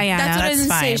Princess Diana. That's what I was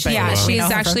going to say. She's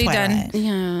actually done...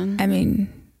 Yeah.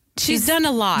 She's done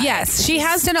a lot. Yes, she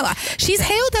has done a lot. She's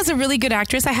hailed as a really good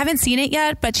actress. I haven't seen it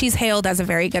yet, but she's hailed as a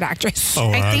very good actress. Oh,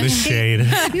 wow, the shade.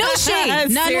 No shade.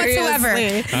 None whatsoever.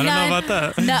 I don't know about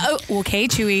that. No. Okay,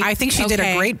 Chewy. I think she did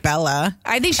a great Bella.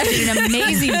 I think she did an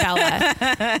amazing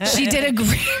Bella. She did a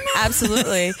great...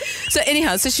 Absolutely. So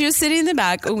anyhow, she was sitting in the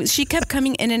back. She kept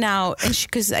coming in and out, and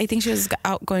because I think she was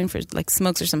out going for like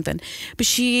smokes or something. But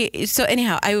so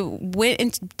anyhow, I went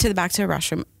into the back to the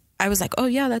restroom. I was like, oh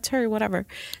yeah, that's her, whatever.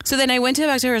 So then I went to the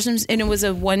back to the restrooms, and it was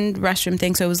a one restroom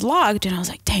thing, so it was logged, and I was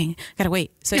like, dang, gotta wait.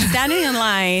 So I'm standing in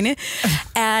line,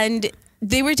 and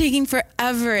they were taking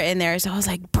forever in there. So I was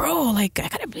like, bro, like, I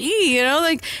gotta pee,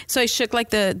 so I shook like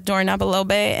the doorknob a little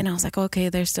bit, and I was like, okay,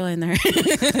 they're still in there.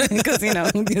 Because, they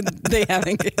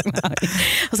haven't came out.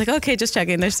 I was like, okay, just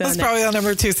checking, they're still in there. That's probably the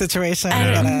number 2 situation.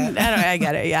 I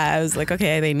get it. Yeah, I was like,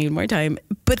 okay, they need more time.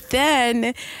 But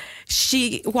then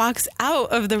she walks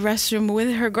out of the restroom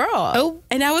with her girl. Oh.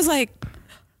 And I was like,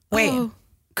 wait.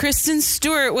 Kristen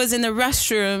Stewart was in the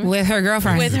restroom with her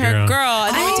girlfriend. With her girl.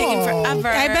 And they were taking forever.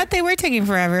 I bet they were taking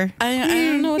forever. I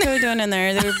don't know what they were doing in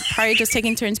there. They were probably just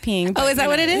taking turns peeing. Is that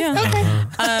what it is? Yeah. Okay.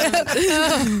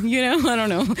 I don't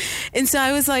know. And so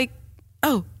I was like,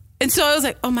 oh. And so I was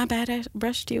like, oh, my bad. I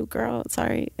brushed you, girl.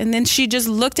 Sorry. And then she just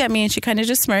looked at me and she kind of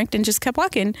just smirked and just kept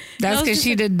walking. That's because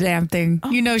she did the damn thing.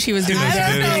 Oh. You know she was doing the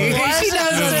damn thing. She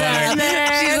knows what's up.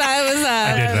 She's like, what's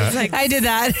up? I did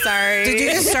that. Sorry. Did you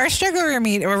get starstruck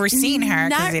or were seeing her?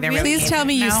 Not really. Please tell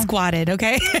me you squatted,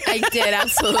 okay? I did,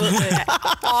 absolutely.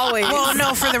 Always. Well,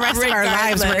 no, for the rest of our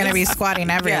lives, we're going to be squatting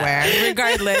everywhere. Yeah,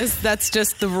 regardless, that's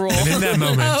just the rule. And in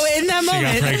that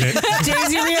moment,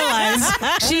 Daisy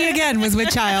realized she again was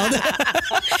with child.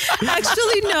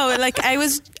 Actually, no. Like I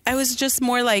was just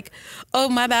more like, oh,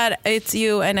 my bad, it's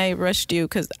you, and I rushed you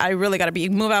because I really got to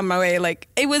move out of my way. Like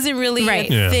it wasn't really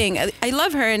a thing. I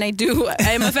love her, and I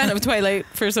am a fan of Twilight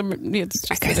for some. I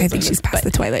think she's past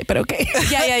the Twilight, but okay.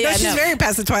 Yeah. No, she's very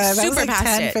past the Twilight. That Super was like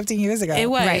past 10, 15 years ago. It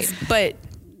was, but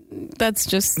that's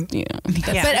just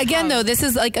But again, though, this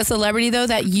is like a celebrity though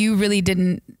that you really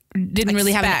didn't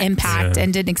really have an impact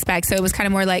and didn't expect. So it was kind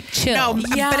of more like chill. No,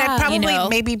 but I probably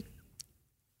maybe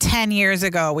 10 years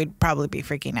ago, we'd probably be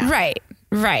freaking out.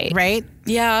 Right.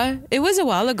 Yeah, it was a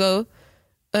while ago.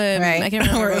 Right. I can't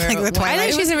remember. I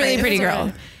think she's a really pretty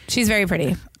girl. She's very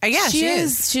pretty. Yeah, she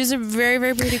is. She's a very,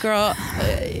 very pretty girl.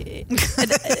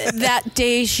 That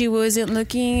day, she wasn't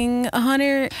looking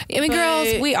 100. I mean,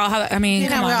 girls, we all have. I mean,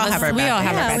 come on, we all have our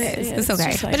bad days. It's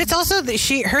okay. But it's also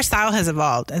her style has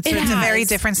evolved. It's a very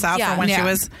different style from when she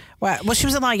was. Well, she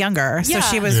was a lot younger, so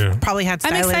she was probably had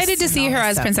stylists. I'm excited to see her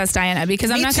as Princess Diana because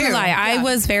I'm not going to lie. I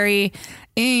was very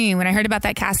when I heard about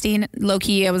that casting. Low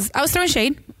key, I was throwing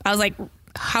shade. I was like,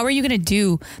 how are you going to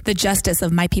do the justice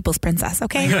of my people's princess?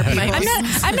 Okay, I'm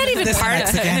not even part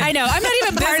of. I know I'm not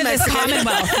even part of this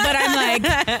Commonwealth, but I'm like,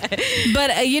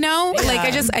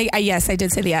 yes, I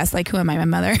did say the yes. Like, who am I? My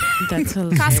mother. That's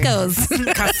Costco's.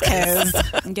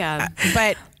 Yeah,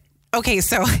 but. Okay,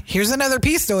 so here's another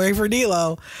peace story for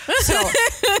D'Lo. So,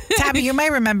 Tabby, you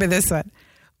might remember this one.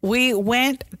 We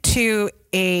went to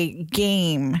a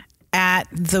game at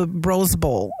the Rose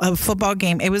Bowl, a football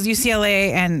game. It was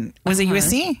UCLA and was it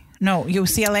USC? No,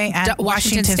 UCLA and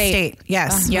Washington State.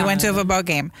 Yes, we went to a football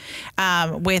game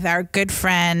with our good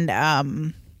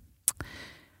friend.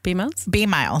 B Miles? B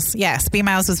Miles. Yes, B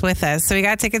Miles was with us. So we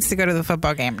got tickets to go to the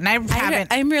football game. And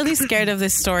I'm really scared of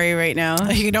this story right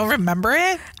now. You don't remember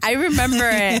it? I remember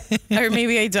it. Or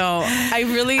maybe I don't.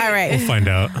 All right. We'll find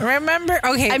out. Remember?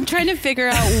 Okay. I'm trying to figure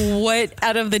out what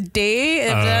out of the day,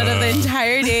 out of the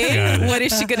entire day, what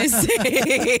is she going to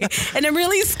say? And I'm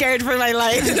really scared for my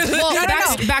life. Well,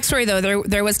 backstory though,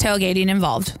 there was tailgating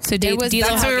involved. So that's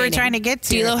what we were trying to get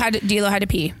to. D'Lo had to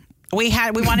pee. We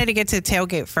wanted to get to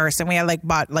tailgate first, and we had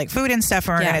bought food and stuff,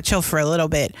 and we were gonna chill for a little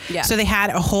bit. Yeah. So they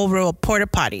had a whole row of porta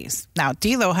potties. Now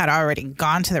D'Lo had already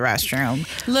gone to the restroom,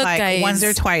 guys, once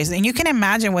or twice, and you can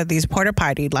imagine what these porta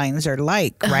potty lines are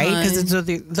like, right? Because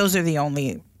those are the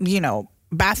only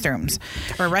bathrooms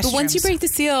or restrooms. But once you break the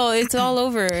seal, it's all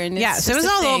over. And so it was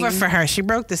all over for her. She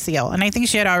broke the seal, and I think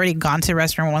she had already gone to the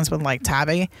restroom once with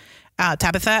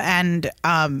Tabitha, and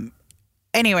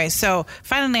anyway, so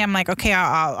finally I'm like, okay,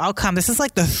 I'll come. This is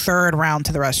like the third round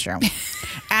to the restroom.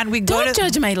 And we go Don't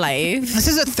judge my life. This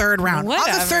is a third round. Whatever.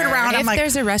 On the third round, I'm like,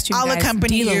 there's a restroom, I'll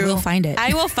accompany you. We'll find it.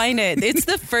 I will find it. It's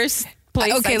the first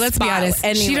place. Okay, let's be honest.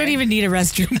 Anywhere. She don't even need a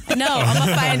restroom. No, I'm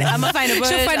gonna find a bush.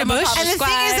 She'll find a bush. And the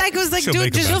thing is, I was like,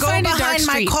 dude, just go behind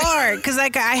my car. Because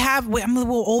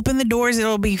we'll open the doors.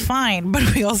 It'll be fine.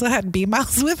 But we also had B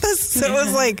Miles with us. So it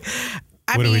was like,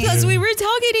 because we were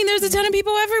tailgating, there's a ton of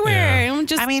people everywhere.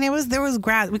 Yeah. There was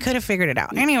grass. We could have figured it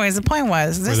out. Anyways, the point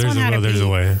was this one had to be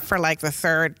for the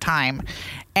third time.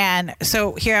 And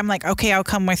so here I'm like, okay, I'll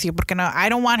come with you. But I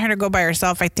don't want her to go by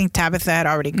herself. I think Tabitha had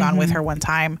already gone with her one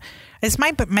time. This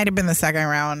might have been the second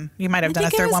round. You might have done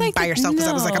a third one by yourself because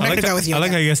I was like, I'm not going to go with you. I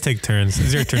like how you guys take turns.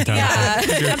 It's your turn, Tabitha. Yeah.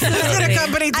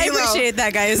 I appreciate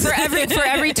that, guys. For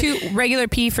every two regular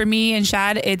pee for me and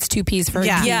Shad, it's 2 pees for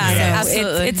Yeah,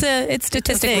 absolutely. It's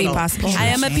statistically possible. I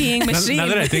am a peeing machine. Now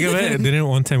that I think of it, didn't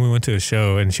one time we went to a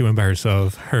show and she went by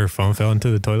herself, her phone fell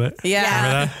into the toilet? Yeah.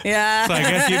 Remember that? Yeah. So I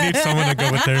guess you need someone to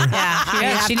go with her.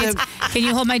 Yeah. She needs, can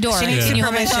you hold my door? Can you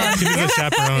hold my phone? She needs a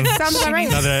chaperone. Sounds about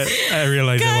right. Now that I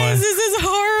realize why. This is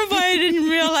horrible. I didn't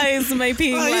realize my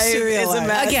peeing life is a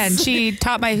mess. Again, she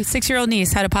taught my 6-year-old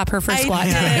niece how to pop her first squat.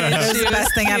 It was the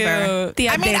best thing ever.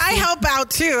 I help out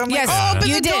too. I'm like, open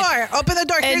the door. Open the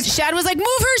door. And Shad was like, move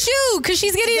her shoe because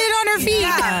she's getting it on her feet.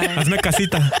 Hazme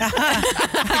casita.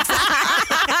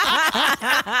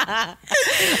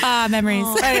 Memories.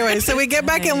 Anyway, so we get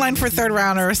back in line for third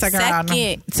round or second round.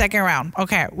 Second round.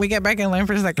 Okay, we get back in line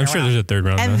for second round. I'm sure there's a third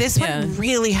round. And this one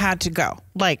really had to go.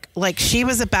 Like she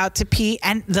was about to pee,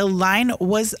 and the line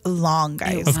was long,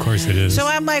 guys. Of course it is. So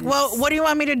I'm like, well, what do you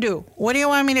want me to do? What do you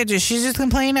want me to do? She's just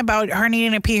complaining about her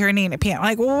needing to pee, I'm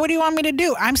like, well, what do you want me to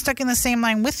do? I'm stuck in the same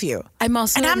line with you. I'm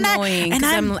also annoying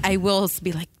because I will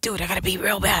be like, dude, I gotta be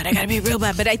real bad.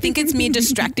 But I think it's me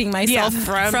distracting myself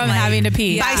from having to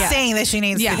pee by saying that she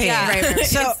needs to pee. Yeah, right.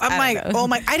 So I'm like, oh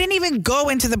my! I didn't even go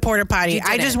into the porta potty.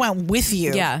 I just went with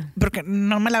you. Yeah. Porque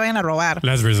no me la vayan a robar.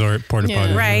 Last resort porta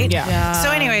potty. Right. Yeah. So,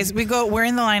 anyways, we're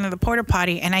in the line of the porta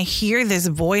potty, and I hear this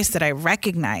voice that I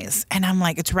recognize, and I'm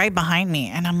like, it's right behind me,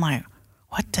 and I'm like,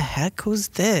 what the heck? Who's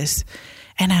this?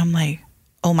 And I'm like,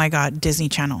 oh my God, Disney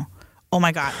Channel. Oh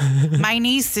my God. My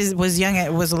niece was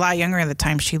a lot younger at the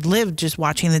time. She lived just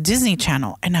watching the Disney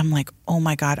Channel. And I'm like, oh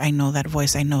my God, I know that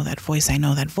voice. And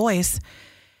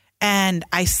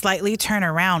I slightly turn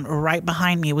around. Right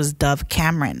behind me was Dove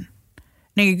Cameron.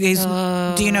 Now, you guys,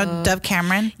 do you know Dove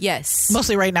Cameron? Yes.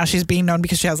 Mostly right now she's being known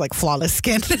because she has like flawless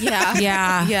skin.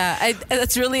 Yeah.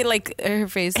 That's really like her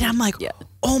face. And I'm like,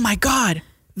 oh my God.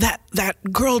 That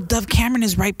girl, Dove Cameron,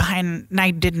 is right behind, and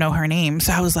I didn't know her name.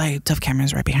 So I was like, Dove Cameron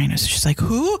is right behind us. She's like,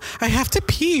 who? I have to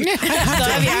pee. She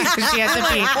has to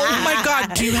pee. Oh my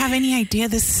God. Do you have any idea?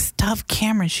 This is Dove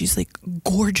Cameron. She's like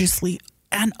gorgeously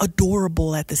and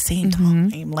adorable at the same time.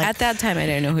 Like, at that time, I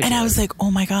didn't know who she was. And I was like, oh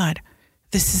my God,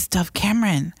 this is Dove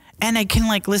Cameron. And I can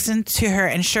like listen to her,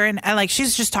 and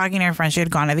she's just talking to her friend. She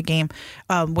had gone to the game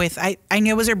with I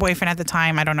knew it was her boyfriend at the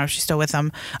time. I don't know if she's still with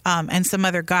him, and some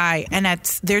other guy. And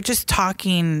they're just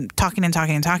talking,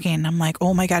 and I'm like,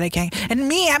 oh my God, I can't. And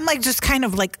me, I'm like just kind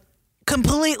of like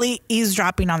completely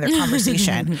eavesdropping on their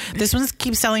conversation. This one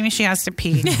keeps telling me she has to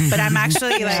pee, but I'm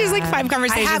actually like, she's like 5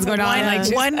 conversations going on.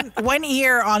 Like one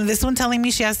ear on this one telling me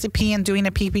she has to pee and doing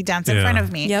a pee dance in front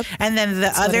of me. Yep. And then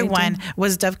the other one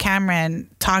was Dove Cameron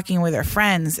talking with her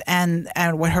friends and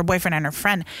with her boyfriend and her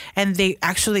friend. And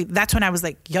that's when I was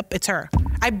like, yep, it's her.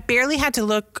 I barely had to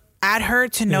look at her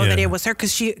to know that it was her,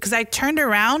 because I turned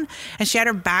around and she had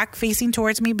her back facing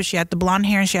towards me, but she had the blonde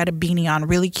hair and she had a beanie on,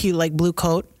 really cute, like blue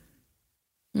coat.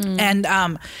 And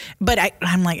but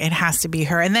I'm like, it has to be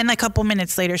her. And then a couple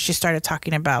minutes later she started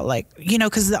talking about like,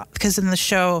 because in the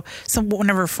show one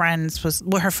of her friends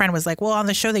her friend was like, well, on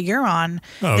the show that you're on,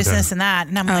 this and that.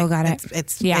 And I'm like, got it.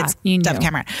 It's Dove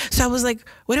Cameron. So I was like,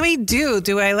 what do I do?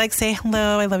 Do I like say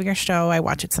hello, I love your show, I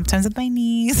watch it sometimes with my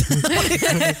niece? What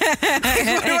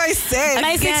do I say?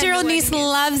 My 6-year-old niece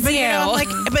loves you. I'm like,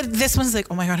 but this one's like,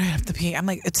 oh my God, I have to pee. I'm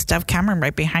like, it's Dove Cameron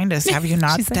right behind us. Have you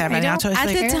not? At the time I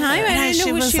didn't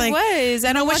know who she was.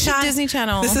 I don't watch the Disney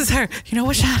Channel. This is her. You know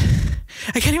what, Shad?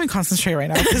 I can't even concentrate right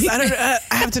now because I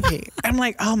have to pee. I'm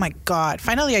like, oh my God.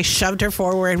 Finally, I shoved her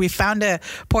forward. We found a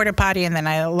porta potty, and then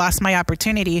I lost my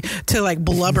opportunity to like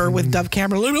blubber with Dove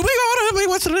Cameron. Like, oh my God,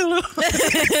 what's it?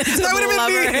 That would have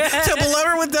been me to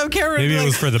blubber with Dove Cameron. Maybe it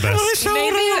was for the best.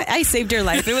 Maybe I saved your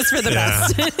life. It was for the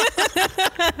best.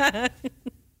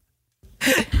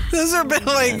 Those have been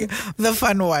like the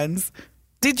fun ones.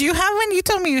 Did you have one? You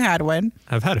told me you had one.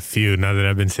 I've had a few now that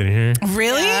I've been sitting here.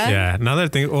 Really? Yeah. Now that I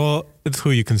think, well, it's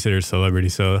who you consider a celebrity.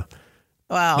 So,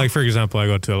 like, for example, I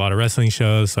go to a lot of wrestling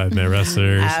shows, so I've met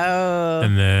wrestlers.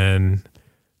 And then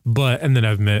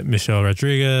I've met Michelle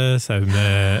Rodriguez. I've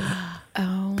met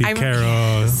Pete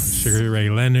Carroll, Sugar Ray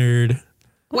Leonard.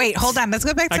 Wait, hold on. Let's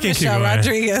go back to Michelle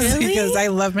Rodriguez because I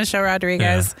love Michelle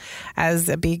Rodriguez. As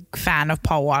a big fan of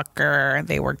Paul Walker.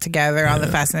 They worked together on the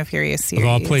Fast and the Furious series. Of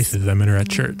all places, I met her at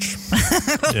church.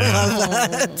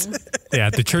 Yeah,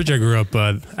 at the church I grew up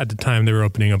at the time, they were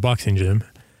opening a boxing gym,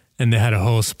 and they had a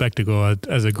whole spectacle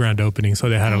as a grand opening. So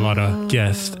they had a lot of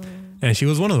guests, and she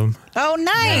was one of them. Oh,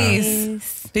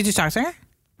 nice. Yeah. Did you talk to her?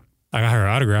 I got her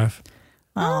autograph.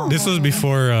 Oh. This was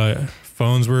before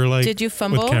phones were like. Did you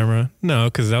fumble? With camera? No,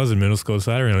 because I was in middle school,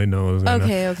 so I didn't really know what was going on.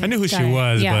 Okay. I knew who she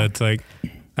was, but like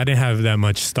I didn't have that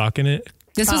much stock in it.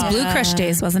 This was Blue Crush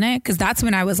days, wasn't it? Because that's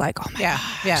when I was like, oh my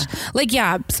gosh. Yeah. Like,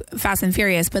 Fast and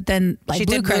Furious, but then like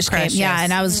Blue Crush came. Yes. Yeah,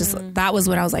 and I was just, that was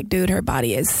when I was like, dude, her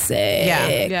body is sick.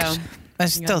 Yeah.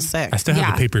 That's still sick. I still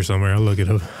have the paper somewhere. I'll look it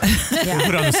up. Put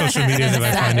it on the social media if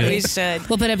I find it. We should.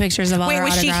 We'll put up pictures of all her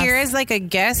was autographs. she here as like a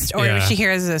guest or was she here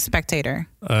as a spectator?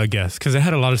 Guest, because I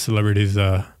had a lot of celebrities. Is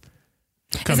that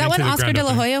when Oscar De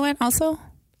La Hoya went also?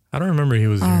 I don't remember he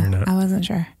was here or not. I wasn't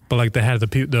sure. But like they had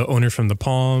the owner from the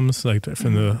Palms, like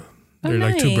from the They're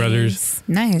like two brothers.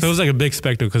 Nice. So it was like a big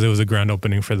spectacle because it was a grand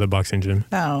opening for the boxing gym.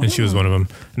 Oh. And she was one of them.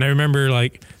 And I remember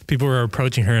like people were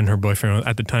approaching her and her boyfriend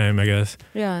at the time, I guess.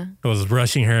 Yeah. It was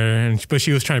rushing her, but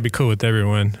she was trying to be cool with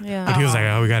everyone. Yeah. But he was like,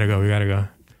 oh, we gotta go.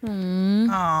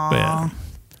 Aww.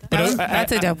 But yeah.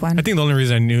 That's a dope one. I think the only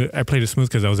reason I played it smooth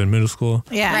because I was in middle school.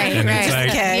 Yeah. Right, And right. it's like,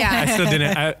 Okay. I still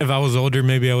didn't. If I was older,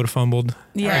 maybe I would have fumbled.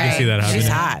 Yeah. I can see that happening. She's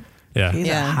hot. Yeah. She's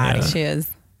a hottie. She is.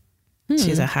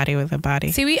 She's a hottie with a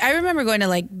body. See, I remember going to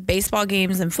like baseball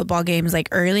games and football games like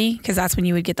early because that's when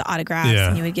you would get the autographs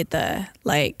and you would get the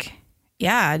like,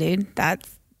 yeah, dude,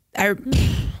 Or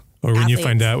when you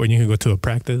find out when you can go to a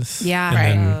practice. Yeah, and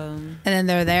right. then- and then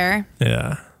they're there.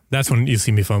 Yeah. That's when you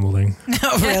see me fumbling.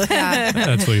 Oh, really?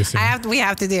 That's what you see. We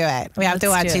have to do it. We have to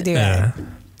watch you do Yeah.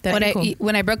 it.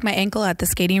 When I broke my ankle at the ice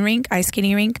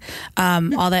skating rink,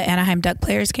 all the Anaheim Duck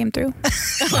players came through.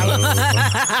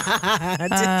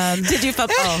 Did you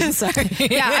fumble? Oh, sorry.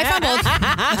 Yeah, I fumbled.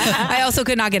 I also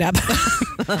could not get up.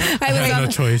 I had no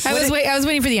choice. I was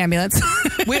waiting for the ambulance.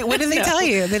 Wait, what did they tell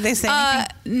you? Did they say anything?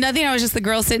 Nothing. I was just the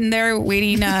girl sitting there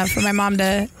waiting for my mom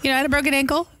to, I had a broken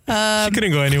ankle. She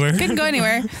couldn't go anywhere. Couldn't go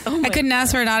anywher. I couldn't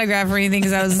ask for an autograph or anything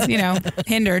because I was,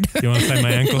 hindered. You want to sign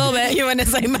my ankle? A little bit. You want to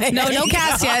say my No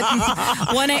cast yet.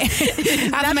 Half of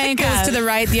my ankle was to the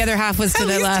right, the other half was to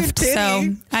the left.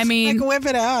 So I mean, like whip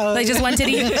it out. like just one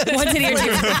titty or two.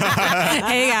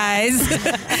 Hey guys,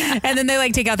 and then they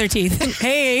like take out their teeth.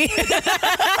 Hey,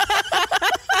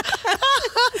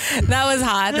 that was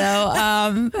hot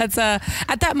though. That's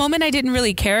at that moment I didn't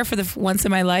really care. For the once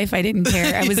in my life, I didn't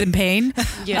care. I was in pain.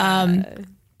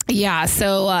 Yeah.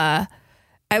 So.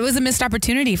 It was a missed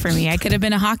opportunity for me. I could have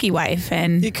been a hockey wife,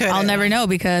 and I'll never know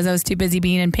because I was too busy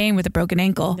being in pain with a broken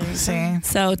ankle.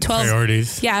 So 12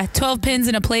 priorities. Yeah, 12 pins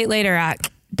and a plate later.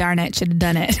 Darn it, should have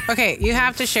done it. Okay, you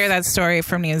have to share that story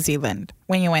from New Zealand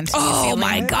when you went to New Zealand. Oh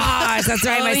my gosh, that's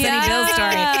right, my Sunny Bill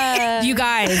story. You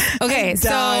guys, okay,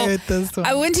 so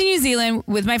I went to New Zealand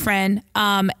with my friend,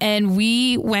 and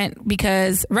we went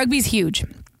because rugby's huge.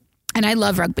 And I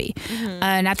love rugby.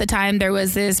 And at the time, there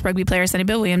was this rugby player, Sonny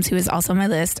Bill Williams, who is also on my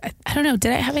list. I don't know.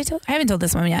 I haven't told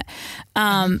this one yet.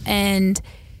 And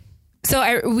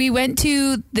so we went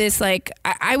to this,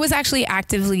 I was actually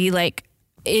actively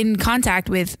in contact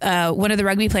with one of the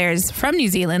rugby players from New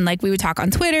Zealand. Like we would talk on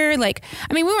Twitter.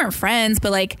 We weren't friends,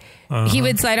 but he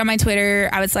would slide on my Twitter.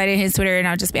 I would slide in his Twitter, and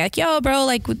I would just be like, "Yo, bro,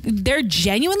 they're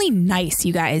genuinely nice,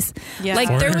 you guys. Yeah.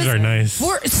 Foreigners are nice.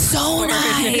 So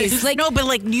nice. No,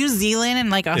 but New Zealand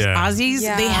and Aussies,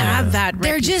 they have that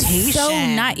They're reputation. just so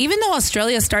nice. Even though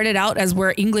Australia started out as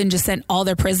where England just sent all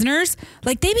their prisoners,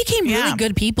 they became really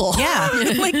good people. Yeah.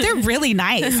 They're really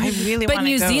nice. I really But wanna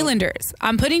New go. Zealanders,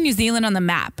 I'm putting New Zealand on the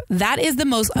map. That is the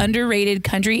most underrated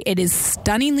country. It is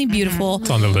stunningly beautiful. It's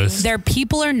on the list. Their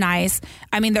people are nice.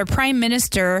 Their Prime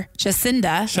Minister,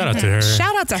 Jacinda. Shout out to her.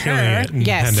 Shout out to Killing her. it in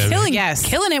Yes. pandemic.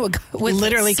 Killing it with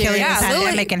Literally killing the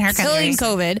pandemic in her country. Killing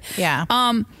COVID. Yeah.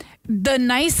 The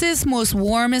nicest, most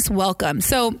warmest welcome.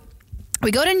 So we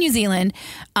go to New Zealand,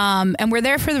 and we're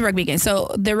there for the rugby game.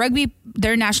 So their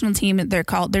national team, they're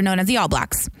known as the All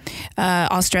Blacks.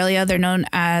 Australia, they're known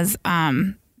as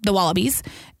the Wallabies.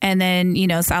 And then,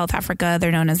 South Africa,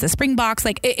 they're known as the Springboks.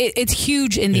 It's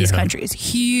huge in these countries.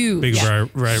 Huge. Big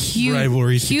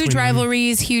rivalries. Huge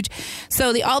rivalries. Huge.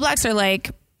 So the All Blacks are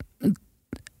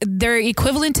they're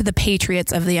equivalent to the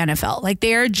Patriots of the NFL.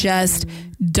 They are just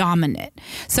dominant.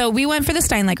 So we went for the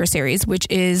Steinlaker series, which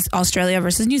is Australia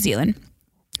versus New Zealand.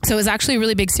 So it was actually a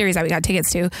really big series that we got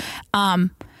tickets to.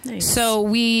 Nice. So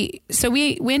we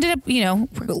ended up,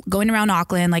 we're going around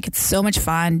Auckland. It's so much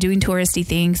fun doing touristy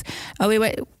things.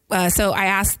 So I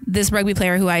asked this rugby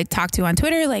player who I talked to on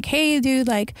Twitter, hey dude,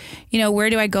 where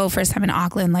do I go first time in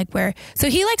Auckland? Where? So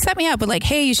he set me up with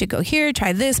hey, you should go here,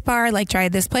 try this bar, try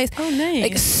this place. Oh,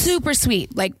 nice. Super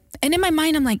sweet. And in my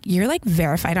mind, I'm you're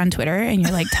verified on Twitter and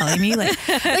you're telling me I kind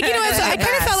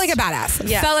of felt like a badass.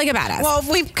 Yeah. Felt like a badass. Well,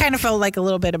 we kind of felt like a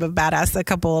little bit of a badass a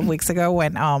couple of weeks ago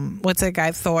when what's that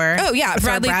guy Thor? Oh yeah,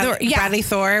 Bradley Thor. Yeah. Bradley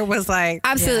Thor was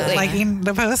absolutely liking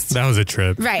the post. That was a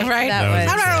trip. Right. I'm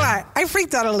not gonna lie, I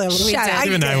freaked out a little.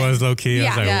 Even I was low key.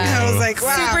 Yeah. I was like,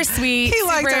 wow, super sweet. He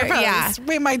liked our post. Yeah.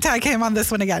 We might tag him on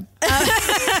this one again. So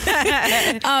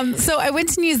I went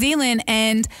to New Zealand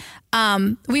and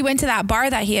we went to that bar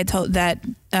that he had told that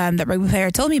rugby player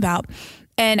told me about.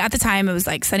 And at the time it was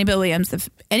Sonny Bill Williams. If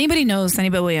anybody knows Sonny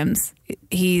Bill Williams,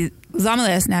 he was on the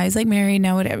list. Now he's married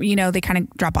now, whatever, they kind of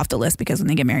drop off the list because when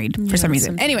they get married for some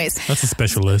reason. Anyways. That's a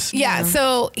special list. Yeah.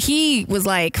 So he was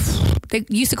they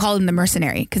used to call him the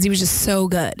mercenary because he was just so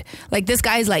good. This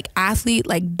guy's athlete,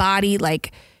 body,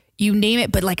 you name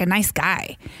it, but a nice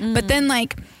guy. But then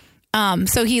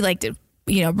So he liked it.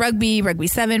 Rugby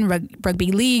 7,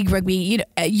 rugby league, rugby,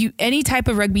 any type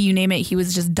of rugby, you name it, he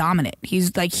was just dominant.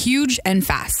 He's like huge and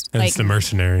fast. Hence the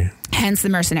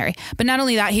mercenary. But not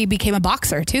only that, he became a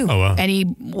boxer too. Oh, wow. And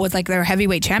he was like their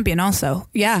heavyweight champion also.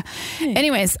 Yeah.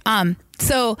 Anyways,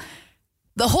 so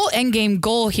the whole end game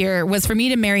goal here was for me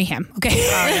to marry him. Okay.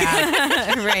 Oh,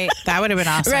 yeah. Right. That would have been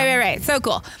awesome. Right. So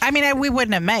cool. I mean, we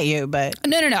wouldn't have met you, but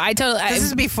no. This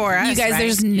is before us. You guys, right?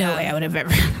 There's no way I would have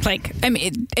ever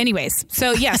anyways.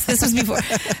 So yes, this was before.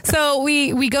 So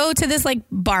we go to this like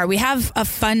bar. We have a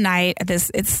fun night at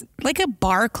this. It's like a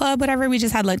bar club, whatever. We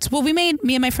just had lunch. Well, me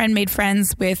and my friend made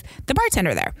friends with the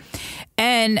bartender there,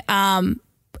 and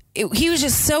he was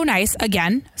just so nice,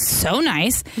 so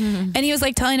nice. Mm-hmm. And he was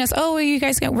like telling us, oh, you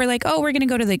guys we're like, oh, we're going to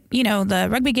go to the, the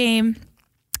rugby game.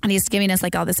 And he's giving us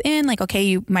like all this in, like, okay,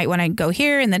 you might want to go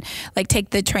here and then like take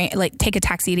the train, like take a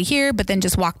taxi to here, but then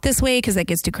just walk this way because that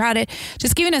gets too crowded.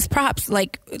 Just giving us props,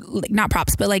 like not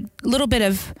props, but like a little bit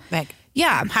of like,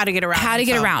 how to get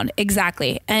around.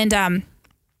 Exactly. And,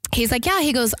 he's like, yeah,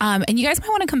 he goes, and you guys might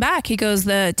want to come back. He goes,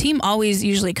 the team always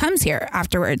usually comes here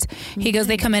afterwards. He goes,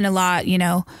 they come in a lot,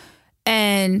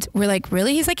 and we're like,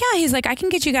 really? He's like, yeah. He's like, I can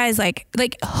get you guys like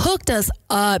hooked us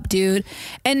up, dude.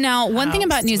 And now one thing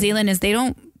about New Zealand is they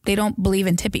don't believe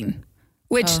in tipping,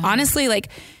 which honestly, like,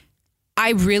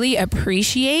 I really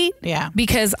appreciate. Yeah.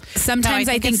 Because sometimes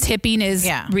I think tipping is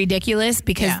ridiculous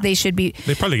because they should be.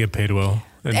 They probably get paid well.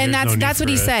 And that's what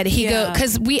he said. He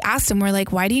because we asked him, we're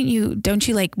like, why don't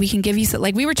you like, we can give you some,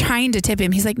 like, we were trying to tip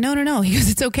him. He's like, no. He goes,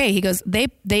 it's okay. He goes,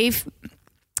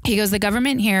 he goes, the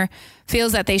government here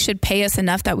feels that they should pay us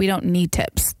enough that we don't need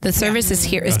tips. The services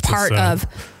here is part of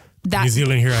that. New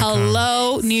Zealand here.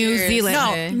 Hello, New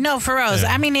Zealand. No, for us.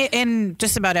 Yeah. I mean, in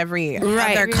just about every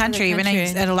other country, even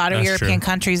in a lot of European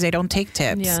countries, they don't take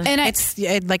tips. Yeah. And it's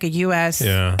like a U.S.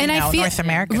 and I feel North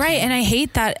America. Right. thing. And I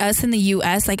hate that us in the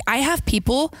U.S. Like, I have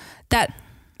people that.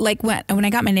 Like when I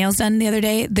got my nails done the other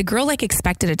day, the girl like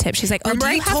expected a tip. She's like, "Oh, remember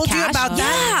do you I told have cash?" you about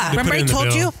that? Yeah. Remember I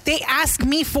told you they ask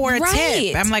me for a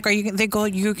tip. I'm like, They go,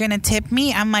 you're gonna tip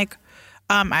me? I'm like,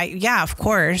 yeah, of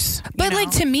course. But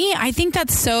like to me, I think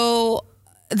that's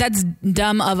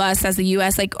dumb of us as the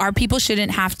U.S. Like, our people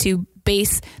shouldn't have to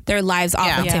base their lives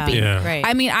off of tipping. Yeah. Right.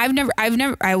 I mean, I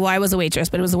was a waitress,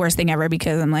 but it was the worst thing ever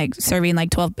because I'm like serving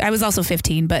like 12. I was also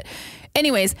 15, but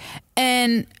anyways,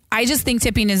 and I just think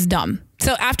tipping is dumb.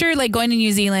 So after like going to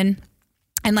New Zealand,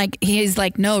 and like he's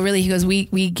like, no, really, he goes, we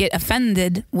get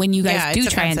offended when you guys do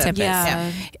try and tip us.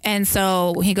 Yeah. And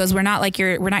so he goes, we're not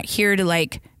here to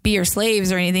like be your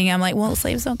slaves or anything. I'm like, well,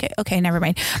 slaves, okay, never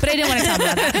mind. But I didn't want to talk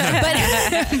about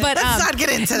that. But let's not get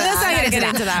into that. Let's not get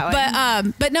into that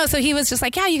one. But no, so he was just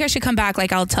like, yeah, you guys should come back.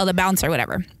 Like, I'll tell the bouncer,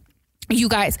 whatever. You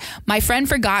guys, my friend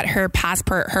forgot her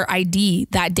passport, her ID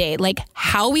that day. Like,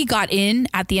 how we got in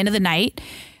at the end of the night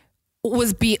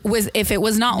was if it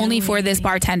was not only for this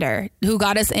bartender who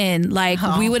got us in, like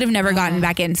we would have never gotten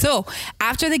back in. So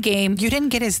after the game, you didn't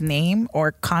get his name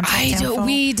or contact info?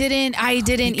 I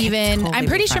didn't even. Totally, I'm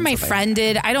pretty sure my friend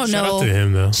did. I don't know. Shout out to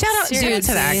him though. Shout out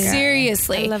to that guy.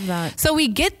 Seriously, I love that. So we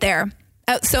get there.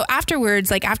 So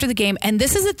afterwards, like after the game, and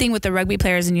this is the thing with the rugby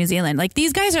players in New Zealand, like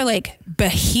these guys are like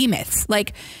behemoths.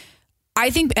 Like, I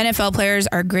think NFL players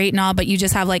are great and all, but you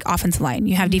just have like offensive line,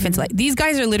 you have defensive line. These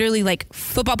guys are literally like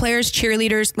football players,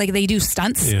 cheerleaders. Like, they do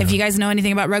stunts. Yeah. If you guys know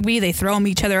anything about rugby, they throw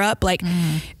each other up. Like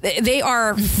they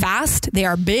are fast. They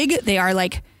are big. They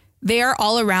are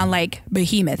all around like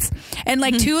behemoths. And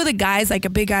like two of the guys,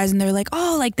 like big guys, and they're like,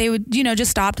 oh, like they would,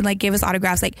 just stopped and like gave us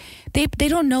autographs. Like they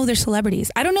don't know they're celebrities.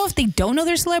 I don't know if they don't know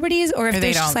they're celebrities or if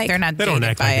they're just like, they're not. They don't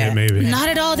act like it. Maybe not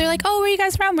at all. They're like, oh, where are you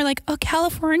guys from? We're like, oh,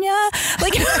 California.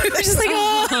 Like we're just like,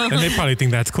 oh. And they probably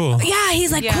think that's cool. Yeah,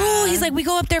 he's like, cool. He's like, we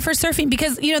go up there for surfing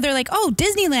because they're like, oh,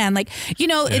 Disneyland. Like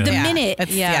the minute.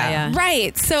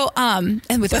 Right. So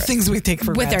and with the things we take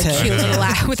for with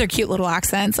their cute little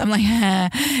accents, I'm like.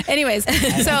 Anyways,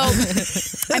 so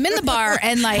I'm in the bar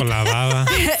and like 100.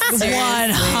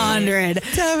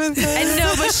 I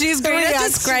know, but she's great at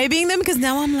describing them because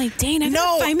now I'm like, dang, I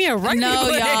gotta find me a rugby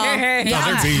player.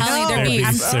 They're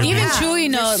beefs. Even Chewy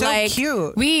knows, so like,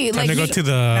 cute. We like to go to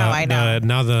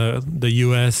the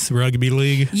U.S. Rugby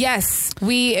League. Yes,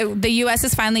 the U.S.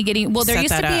 is finally getting. Well, there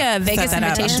used to be a Vegas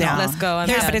Invitational. Let's go.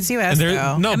 But it's U.S.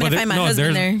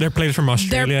 They're players from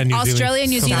Australia and New Zealand. Australia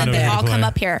and New Zealand, they all come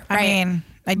up here. Right. I mean,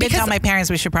 I did tell my parents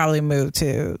we should probably move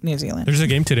to New Zealand. There's a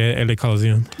game today at LA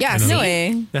Coliseum. Yeah, no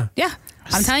way. Yeah.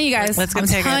 I'm telling you guys. Let's go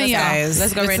take it, guys.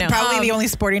 Let's go right now. Probably the only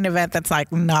sporting event that's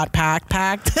like not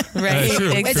packed. Right.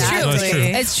 Exactly.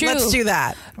 It's true. Let's do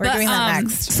that. We're doing that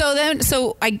next.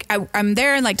 So I'm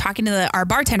there and like talking to our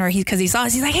bartender because he saw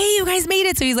us. He's like, hey, you guys made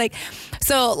it. So he's like,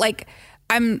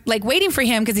 I'm like waiting for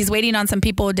him because he's waiting on some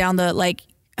people down the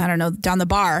down the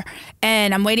bar,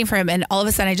 and I'm waiting for him, and all of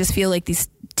a sudden I just feel like these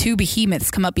two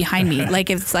behemoths come up behind me, like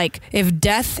it's like if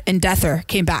Death and Deather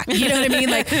came back, you know what I mean?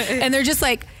 Like, and they're just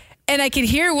like, and I can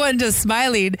hear one just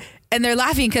smiling, and they're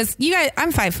laughing because you guys,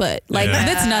 I'm 5 foot, like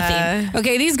that's nothing.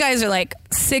 Okay, these guys are like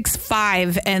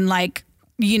 6'5" and like,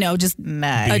 you know, just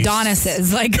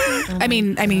Adonises. Like, I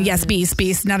mean, yes,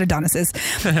 beast, not Adonises.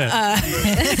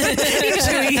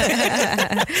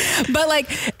 But like,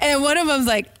 and one of them's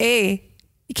like, hey,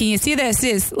 can you see this?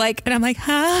 Sis? Like, and I'm like,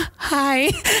 huh? Hi.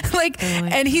 Like,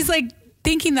 and he's like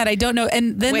thinking that I don't know.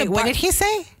 And then what did he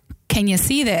say? Can you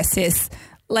see this? Sis?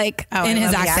 Like in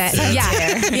his accent.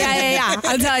 Yeah.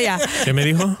 I'll tell you.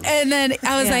 And then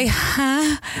I was like,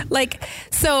 huh? Like,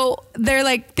 so they're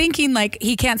like thinking like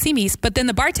he can't see me, but then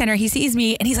the bartender, he sees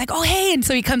me and he's like, oh, hey. And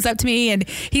so he comes up to me and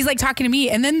he's like talking to me,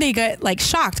 and then they get like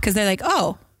shocked because they're like,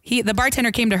 oh, the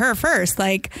bartender came to her first.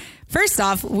 Like, first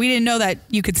off, we didn't know that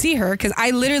you could see her because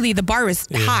the bar was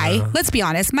high. Let's be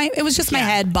honest. It was just my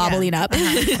head bobbling up.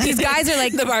 These guys are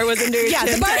like, the bar was under your chin.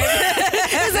 The bar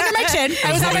it was under my chin.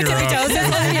 I was on my tippy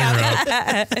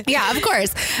toes. Yeah, of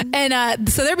course. And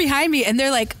so they're behind me and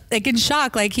they're like in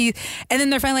shock. Like and then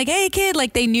they're finally like, hey kid,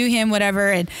 like they knew him, whatever.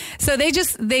 And so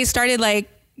they started like,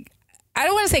 I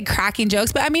don't want to say cracking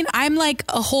jokes, but I mean, I'm like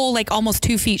a whole, like almost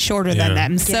 2 feet shorter than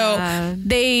them. So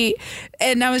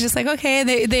and I was just like,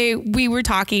 okay, we were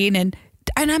talking and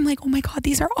I'm like, oh my God,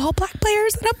 these are all black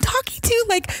players that I'm talking to.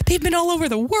 Like they've been all over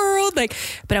the world. Like,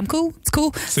 but I'm cool. It's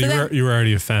cool. So you were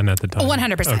already a fan at the time?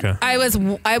 100%. Okay.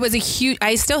 I was a huge,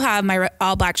 I still have my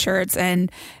all black shirts,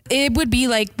 and it would be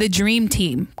like the dream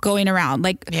team going around.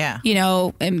 Like, you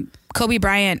know, and Kobe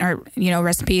Bryant, or, you know,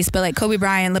 rest in peace, but like Kobe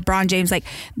Bryant, LeBron James, like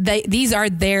these are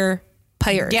their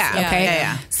players.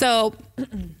 Yeah. So,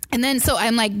 and then, so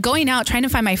I'm like going out trying to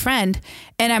find my friend,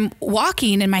 and I'm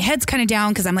walking and my head's kind of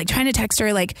down because I'm like trying to text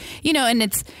her, like, you know,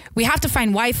 and we have to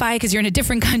find Wi-Fi because you're in a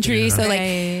different country. So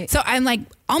like, so I'm like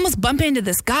almost bumping into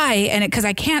this guy, and because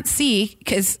I can't see,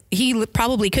 because he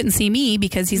probably couldn't see me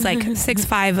because he's like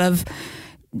 6'5" of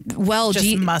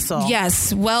muscle.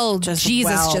 Yes. Well,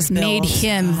 Jesus just made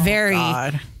him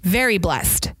very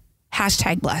blessed. #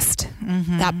 blessed.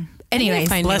 Mm-hmm. That. Anyways,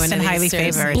 blessed and highly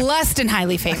favored. Blessed and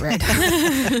highly favored.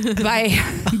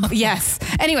 Yes.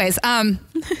 Anyways, I'm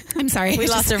sorry. We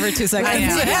lost her for 2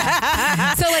 seconds.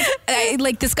 So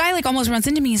like this guy like almost runs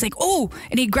into me. He's like, oh,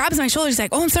 and he grabs my shoulder. He's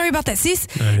like, oh, I'm sorry about that, sis.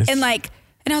 Nice. And I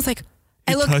was like,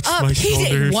 I look up. He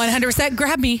did 100%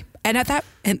 grab me. And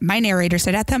and my narrator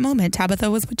said at that moment, Tabitha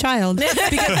was with child. Because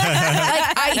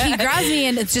he grabs me,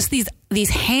 and it's just these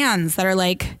hands that are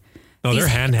like, they're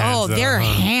hands. Oh, they're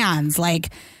hands,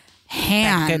 like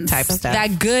hands. That good type of stuff.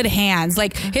 That good hands.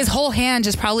 Like his whole hand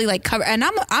just probably like covered. And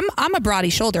I'm a broady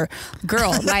shoulder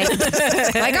girl. Like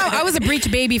I was a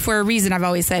breech baby for a reason, I've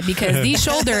always said, because these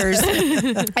shoulders,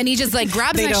 and he just like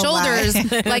grabs my shoulders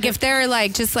like if they're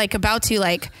like just like about to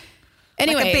like.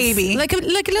 Anyway, like a baby, like a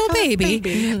little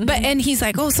baby. But and he's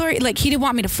like, oh, sorry, like he didn't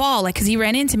want me to fall, like because he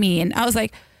ran into me, and I was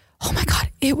like, oh my God,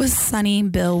 it was Sonny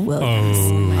Bill Williams.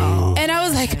 Oh. And I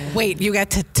was like, wait, you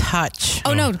got to touch?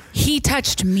 Oh no, he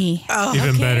touched me. Oh,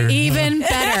 even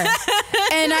better.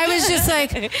 And I was just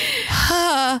like,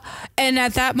 huh. And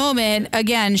at that moment,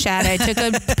 again, Shad, I took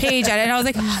a page out and I was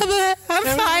like, I'm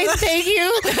fine, thank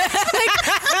you. Like,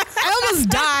 I almost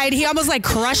died. He almost like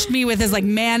crushed me with his like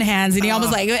man hands, and he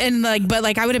almost like, and like, but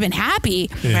like I would have been happy.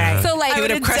 Yeah. Right. So like, I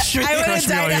would have crushed me. I would have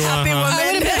died a happy woman. I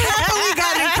would have been happily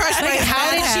gotten crushed. Like,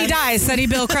 how did she die? Sonny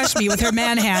Bill crushed me with her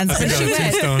man hands. And she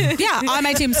went. Yeah, on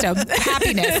my tombstone.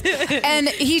 Happiness. And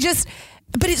he just,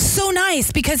 but it's so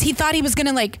nice because he thought he was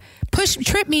gonna like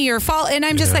trip me or fall, and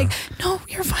I'm just like, no,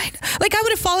 you're fine. Like I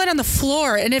would have fallen on the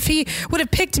floor, and if he would have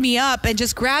picked me up and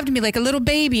just grabbed me like a little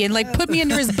baby and like put me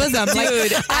into his bosom, like,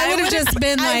 dude, I would have just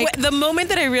been like, the moment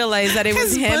that I realized that it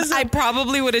was him, I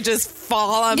probably would have just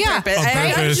fall on purpose.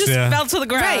 I just fell to the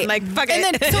ground, like fuck it. And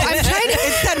then so I'm trying to.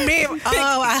 It's that meme.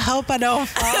 Oh, I hope I don't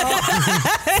fall.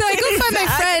 So I go find my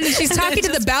friend, and she's talking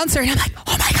to the bouncer, and I'm like,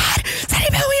 oh my God, Sonny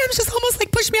Bill Williams just almost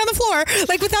like pushed me on the floor,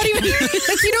 like without even,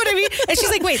 like, you know what I mean? And she's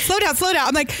like, wait, slow down.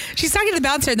 I'm like, she's talking to the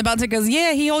bouncer, and the bouncer goes,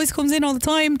 yeah, he always comes in all the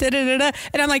time. Da, da, da, da.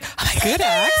 And I'm like, oh my God, good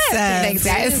accent. Thanks,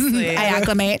 guys. I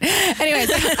acclimate. Anyways,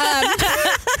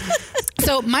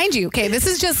 so mind you, okay, this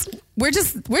is just we're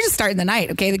just starting the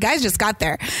night. Okay, the guys just got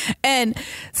there, and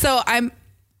so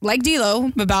like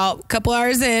D-Lo, about a couple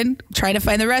hours in, trying to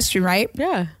find the restroom, right?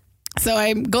 Yeah. So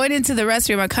I'm going into the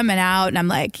restroom, I'm coming out, and I'm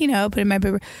like, putting my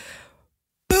paper.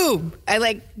 Boom! I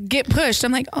like get pushed.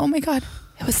 I'm like, oh my God.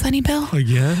 It was Sunny Bill.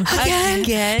 Again?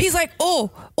 He's like, oh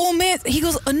man. He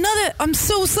goes, another, I'm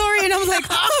so sorry. And I was like,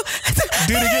 oh.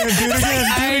 Do it again.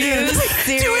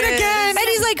 Do it again. And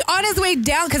he's like on his way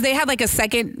down because they had like a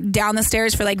second down the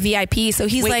stairs for like VIP. So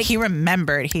he's like. He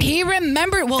remembered. He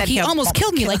remembered. Well, he almost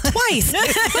killed me like twice.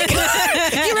 Like,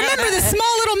 you remember the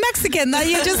small little Mexican that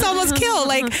you just almost killed.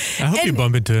 Like, I hope you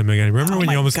bump into him again. Remember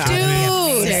when you almost killed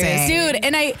me? Dude.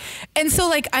 And so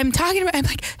like I'm talking about, I'm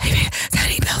like, hey,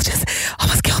 Sunny Bill just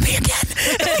almost killed me again.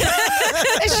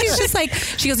 And she's just like,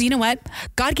 she goes, you know what?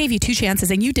 God gave you 2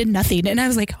 chances and you did nothing. And I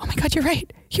was like, oh my God, you're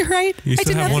right. You're right. You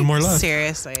still have one more left.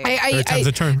 Seriously. Third time's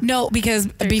a charm. No, because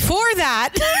before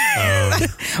that,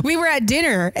 we were at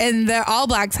dinner and the All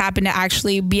Blacks happened to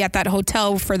actually be at that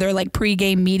hotel for their like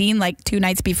pre-game meeting like 2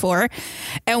 nights before.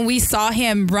 And we saw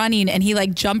him running and he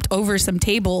like jumped over some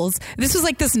tables. This was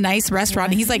like this nice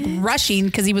restaurant. He's like rushing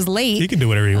because he was late. He can do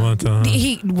whatever he wants.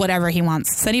 Whatever he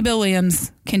wants. Sunny Bill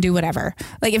Williams can do whatever.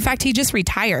 Like, in fact, he just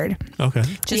retired. Okay.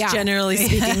 Just generally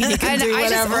speaking, he can do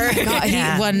whatever. Oh my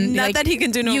God, Not that he can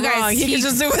do no wrong. He can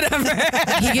just do whatever.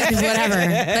 He can do whatever.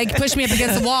 Like, push me up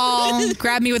against the wall,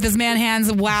 grab me with his man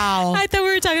hands. Wow. I thought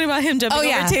we were talking about him jumping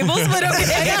over tables, but okay.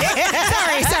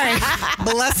 sorry.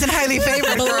 Blessed and highly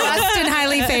favored. Blessed and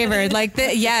highly favored. Like,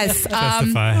 yes.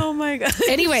 Oh my God.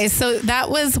 Anyway, so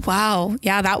that was, wow.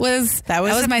 Yeah, that was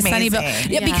my Sunny Bill.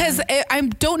 Yeah, because I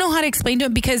don't know how to explain to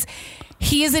him because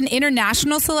he is an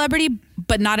international celebrity,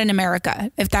 but not in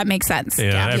America, if that makes sense.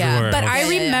 Yeah. Everywhere. But I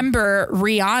remember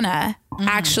Rihanna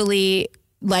actually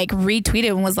like retweeted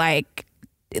and was like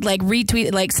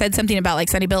said something about like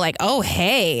Sunny Bill, like, oh,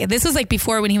 hey, this was like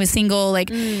before when he was single,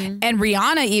 like, and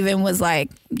Rihanna even was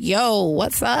like, yo,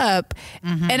 what's up?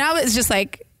 And I was just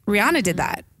like, Rihanna did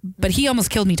that. But he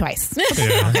almost killed me twice.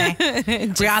 Okay.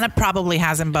 Rihanna probably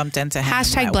hasn't bumped into him.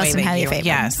 Hashtag blessed and highly favored.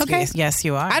 Yes. Okay. Yes,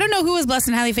 you are. I don't know who was blessed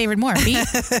and highly favored more, me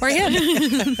or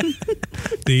him.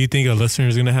 Do you think a listener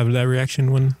is going to have that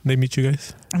reaction when they meet you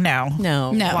guys? No.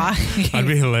 Why? That'd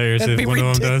be hilarious if one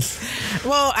of them does.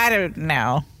 Well, I don't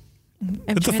know.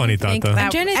 It's a funny thought, though.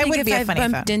 I'm trying to think if I've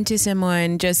bumped into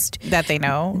someone just that they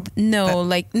know. No,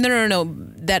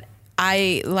 that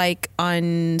I like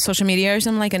on social media or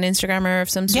something, like an Instagrammer of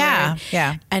some sort.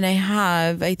 Yeah. And I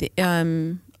have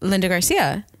Linda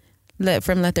Garcia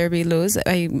from Let There Be Luz.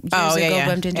 I years ago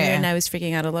bumped into her and I was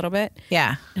freaking out a little bit.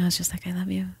 Yeah. And I was just like, I love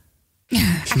you. She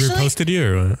reposted you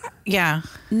or what? Yeah.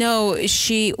 No,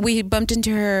 we bumped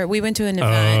into her. We went to an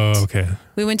event. Oh, okay.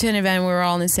 We went to an event. We were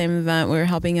all in the same event. We were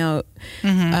helping out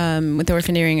with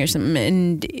orphaneering or something.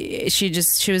 And she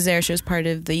was there. She was part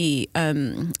of the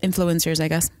influencers, I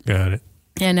guess. Got it.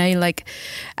 And I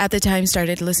at the time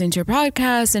started listening to her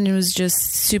podcast and it was just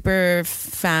super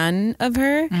fan of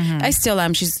her. I still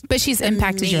am. She's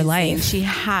impacted amazing. your life. She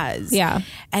has. Yeah.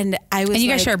 And I was and you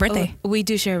guys share a birthday. Oh, we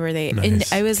do share a birthday. Nice. And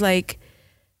I was like,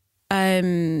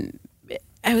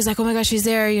 I was like, oh my gosh, she's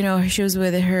there. You know, she was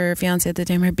with her fiance at the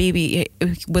time. Her baby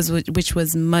which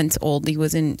was months old. He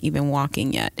wasn't even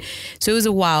walking yet. So it was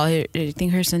a while. I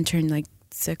think her son turned like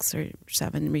 6 or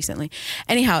 7 recently.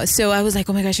 Anyhow, so I was like,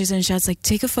 oh my gosh, she's in shots. Like,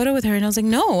 take a photo with her. And I was like,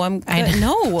 no,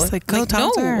 no. It's like, go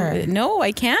talk to her. No,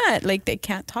 I can't. Like, they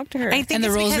can't talk to her. I think and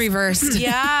the roles reversed.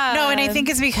 Yeah. No, and I think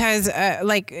it's because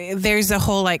there's a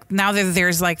whole now that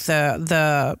there's like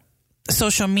the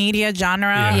social media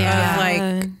genre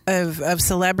of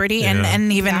celebrity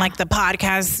and even like the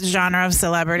podcast genre of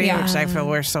celebrity, which I feel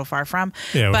we're so far from.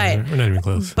 Yeah, we're not even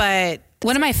close. But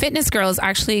one of my fitness girls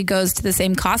actually goes to the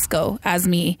same Costco as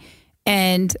me.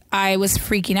 And I was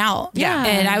freaking out. Yeah.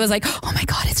 And I was like, oh my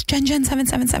God, it's Jen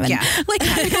 777. Yeah. Like, oh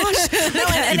my gosh.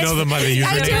 No, you know them by the username.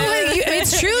 I do.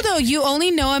 It's true, though. You only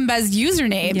know them as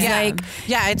usernames. Yeah. Like,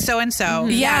 yeah, it's so and so.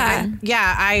 Yeah.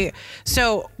 I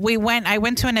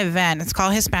went to an event. It's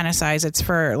called Hispanicize. It's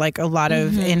for like a lot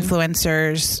of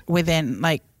influencers within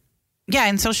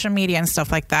in social media and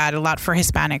stuff like that. A lot for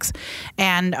Hispanics.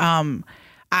 And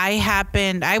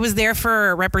I was there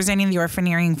for representing the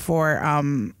orphaneering for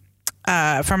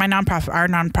my nonprofit, our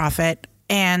nonprofit,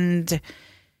 and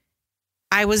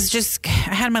I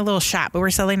had my little shop. We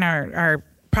were selling our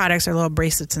products, our little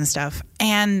bracelets and stuff.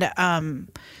 And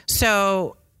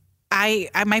so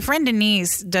my friend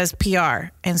Denise does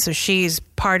PR, and so she's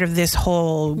part of this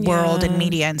whole world and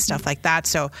media and stuff like that.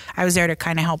 So I was there to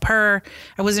kind of help her.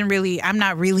 I'm not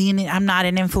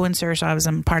an influencer, so I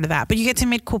wasn't part of that. But you get to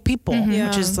meet cool people,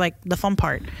 which is like the fun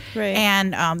part. Right.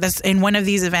 And that's in one of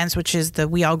these events, which is the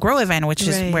We All Grow event, which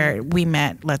is where we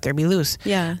met Let There Be Luz.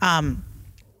 Yeah.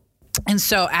 And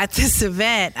so at this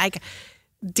event,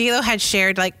 Dilo had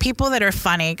shared like people that are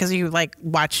funny because you like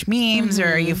watch memes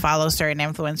or you follow certain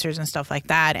influencers and stuff like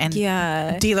that. And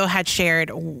Dilo had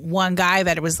shared one guy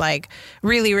that was like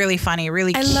really, really funny,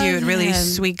 really cute, really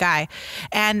sweet guy.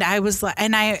 And I was like,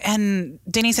 and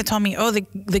Denise had told me, oh, the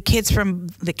kids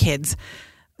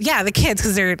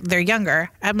because they're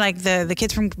younger. I'm like the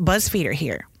kids from BuzzFeed are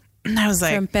here. And I was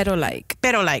like, from Pero Like,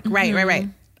 right.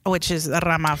 Which is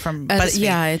Rama from BuzzFeed.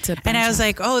 Yeah, it's a. And I was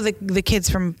like, oh, the kids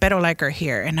from Pero Like are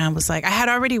here. And I was like,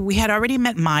 we had already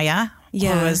met Maya,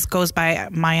 who goes by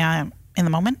Maya in the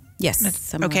Moment.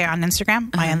 Yes. Okay, on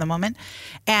Instagram, Maya in the Moment.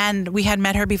 And we had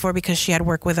met her before because she had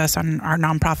worked with us on our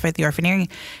nonprofit, The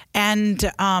Orphanery. And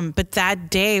but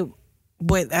that day,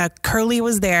 Curly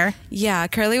was there. Yeah,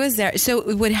 Curly was there.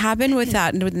 So what happened with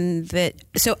that?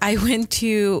 So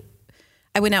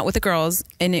I went out with the girls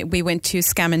and we went to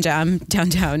Scam and Jam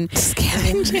downtown.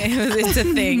 Scam and Jam. It's a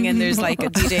thing, and there's like a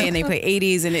DJ and they play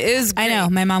 80s, and it is great. I know,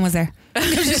 my mom was there. She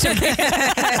was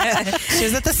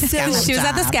at the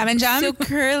Scam and Jam. So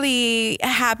Curly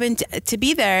happened to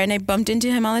be there, and I bumped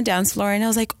into him on the dance floor, and I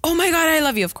was like, oh my God, I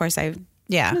love you. Of course, and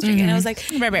I was like,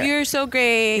 you're so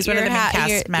great. He's one of the main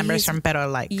cast members from Pero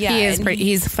Like. Yeah, he's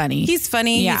funny. He's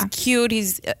funny. Yeah. He's cute.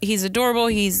 He's adorable.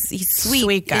 He's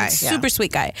sweet guy. Super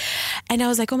sweet guy. And I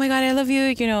was like, oh my God, I love you.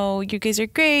 You know, you guys are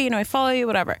great. You know, I follow you,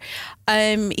 whatever.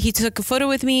 He took a photo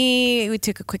with me. We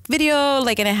took a quick video,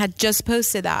 and I had just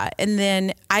posted that. And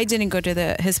then I didn't go to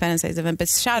the Hispanicize event, but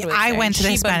Shad was I there, went to the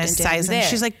Hispanicize, and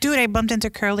she's like, dude, I bumped into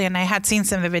Curly, and I had seen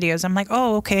some of the videos. I'm like,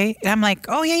 oh, okay. And I'm like,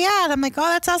 oh, yeah. And I'm like, oh,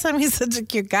 that's awesome. He's such a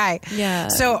cute guy. Yeah.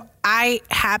 So I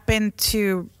happened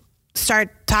to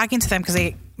start talking to them because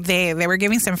they were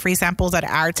giving some free samples at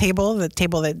our table, the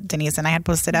table that Denise and I had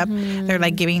posted up. They're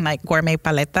like giving like gourmet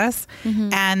paletas,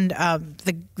 and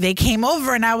they came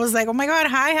over, and I was like, oh my God,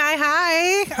 hi,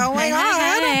 oh my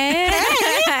God,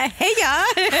 hey y'all,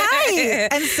 hi.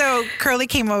 And so Curly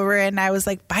came over, and I was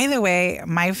like, by the way,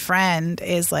 my friend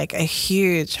is like a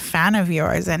huge fan of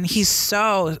yours, and he's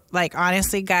so like,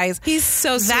 honestly, guys, he's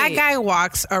so sweet. That guy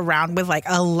walks around with like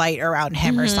a light around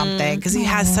him or something because he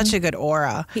has such a good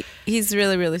aura. He's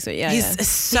really, really sweet. Yeah, he's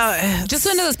just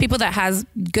one of those people that has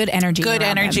good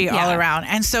energy all around.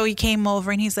 And so he came over,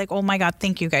 and he's like, oh my God,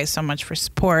 thank you guys so much for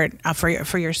support,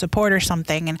 for your support or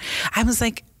something. And I was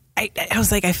like,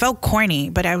 I felt corny,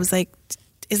 but I was like,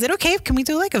 is it okay? Can we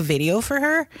do like a video for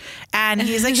her? And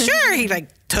he's like, sure. He like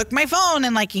took my phone,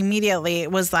 and like immediately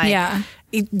it was like,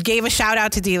 he gave a shout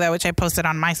out to Dilo, which I posted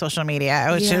on my social media,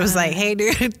 which it was like, hey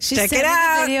dude, check it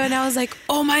out. The video, and I was like,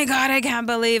 oh my God, I can't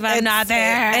believe I'm not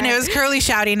there. And it was Curly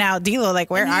shouting out Dilo, like,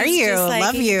 where are you? Like,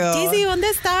 love you. Dizzy, ¿dónde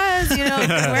estás? You know,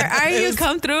 where are you?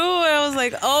 Come through. And I was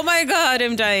like, oh my God,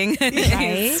 I'm dying.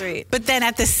 Right? Sweet. But then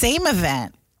at the same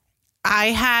event,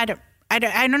 I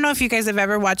don't know if you guys have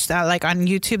ever watched that, like on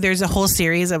YouTube, there's a whole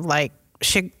series of like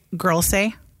shit girls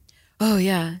say. Oh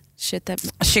yeah. Shit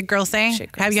girls say.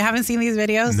 Haven't seen these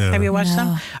videos? No. Have you watched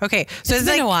them? Okay. So it's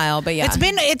been like a while, but yeah.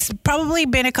 It's probably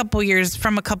been a couple years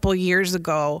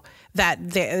ago that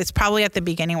it's probably at the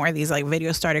beginning where these like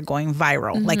videos started going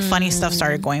viral. Like funny stuff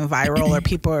started going viral, or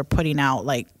people were putting out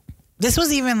like, this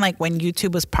was even like when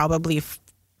YouTube was probably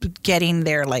getting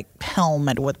their like helm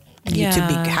at what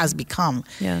YouTube has become.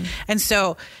 Yeah. And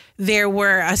so there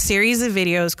were a series of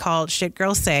videos called Shit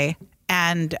Girls Say,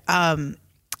 and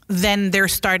then they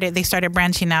started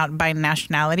branching out by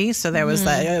nationality. So there was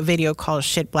a video called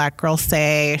Shit Black Girls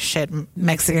Say, Shit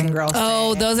Mexican Girls Say.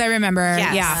 Oh, those I remember.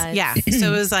 Yes. Yeah.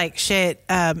 So it was like Shit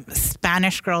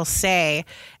Spanish Girls Say.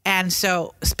 And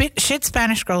so Shit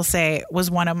Spanish Girls Say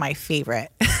was one of my favorite.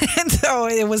 And so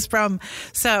it was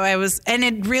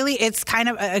it's kind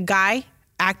of a guy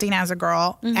acting as a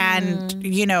girl, and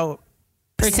you know,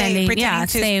 pretending to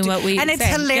say what we and it's say.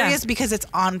 Hilarious because it's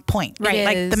on point, right?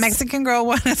 Like the Mexican girl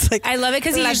one, it's like, I love it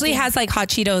because he usually has like hot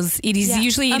Cheetos. He's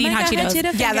usually eating hot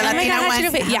Cheetos. Yeah, the Latina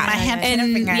one. Yeah, my hand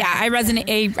and I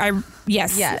resonate.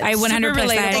 Yes, I 100%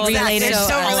 related.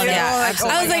 So relatable.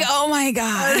 I was like, oh my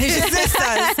God.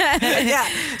 Yeah.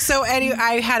 So anyway,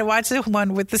 I had watched the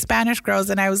one with the Spanish girls,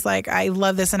 and I was like, I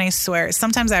love this, and I swear,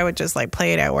 sometimes I would just like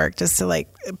play it at work just to like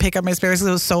pick up my spirits. It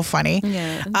was so funny.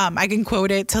 Yeah. I can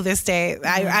quote it till this day.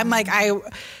 I'm like,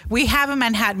 we have a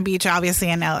Manhattan Beach, obviously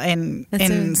in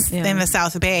the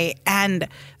South Bay, and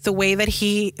the way that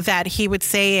he would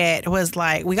say it was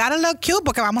like, we gotta look cute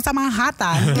porque vamos a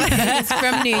Manhattan. It's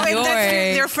from New York.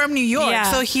 They're from New York,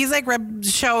 so he's like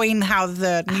showing how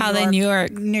the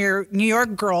New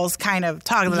York girls kind of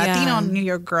talk. The Latino New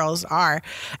York girls are,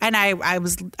 and I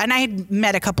had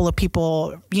met a couple of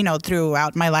people, you know,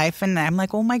 throughout my life, and I'm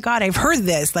like, oh my God, I've heard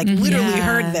this, like literally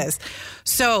heard this.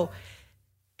 So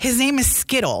his name is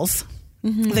Skittles.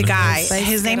 The guy,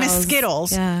 his name is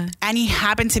Skittles, and he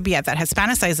happened to be at that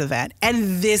Hispanicize event.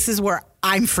 And this is where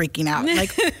I'm freaking out.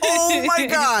 Like, oh my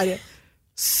God,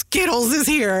 Skittles is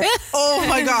here. Oh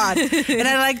my God. And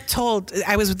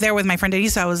I was there with my friend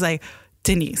Denise. So I was like,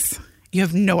 Denise, you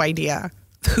have no idea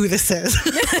who this is.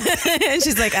 And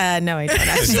she's like, no, I don't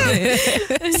actually.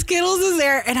 Skittles is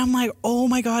there. And I'm like, oh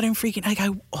my God, I'm freaking like,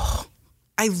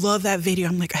 I love that video.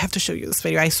 I'm like, I have to show you this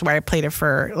video. I swear I played it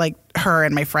for like her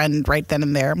and my friend right then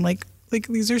and there. I'm like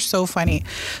these are so funny.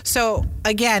 So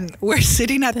again, we're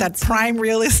sitting at that prime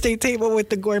real estate table with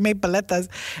the gourmet paletas,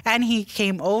 and he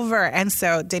came over, and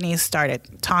so Denise started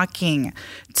talking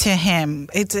to him.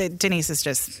 Denise is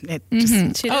just she's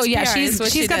got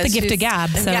the gift of gab.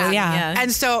 So yeah. And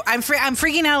so I'm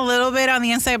freaking out a little bit on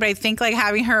the inside, but I think like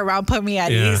having her around put me at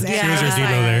ease. She was your diva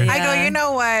there. I go, you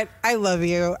know what? I love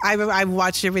you. I've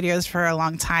watched your videos for a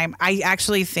long time. I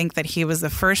actually think that he was the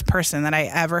first person that I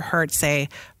ever heard say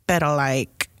 "pero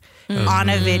like" on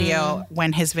a video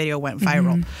when his video went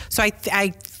viral. So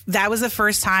I that was the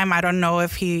first time. I don't know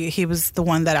if he was the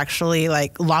one that actually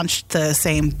like launched the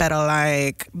same "pero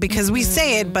like," because we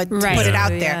say it, but to put it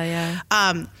out there.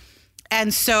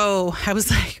 And so I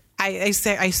was like, I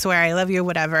swear I love you,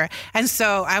 whatever. And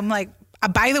so I'm like,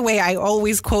 by the way, I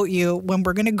always quote you when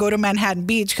we're going to go to Manhattan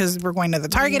Beach, because we're going to the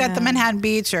Target at the Manhattan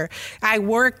Beach, or I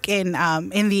work in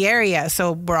the area,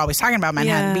 so we're always talking about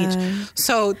Manhattan Beach.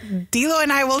 So Dilo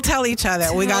and I will tell each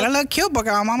other, we gotta look cute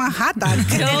because I'm on a hot dog.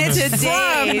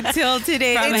 Till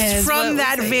today. It's from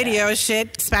that video,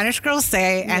 shit Spanish girls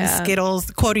say, and Skittles,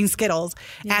 quoting Skittles.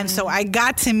 And so I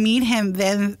got to meet him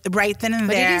right then and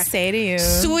there. What did he say to you?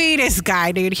 Sweetest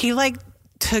guy, dude. He like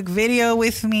took video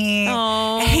with me.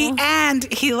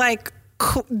 He like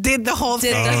did the whole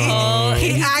thing.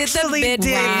 He actually did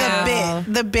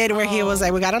the bit where he was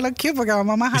like, we gotta look cute for girl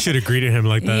mama. You should have greeted him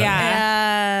like that.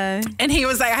 Yeah. And he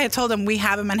was like, I had told him we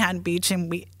have a Manhattan Beach,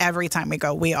 and every time we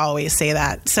go, we always say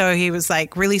that. So he was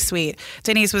like really sweet.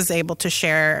 Denise was able to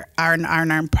share our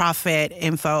nonprofit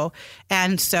info,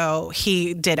 and so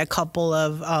he did a couple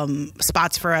of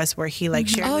spots for us where he like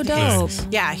shared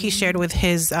he shared with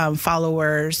his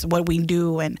followers what we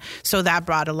do, and so that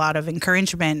brought a lot of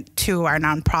encouragement to our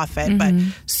nonprofit. But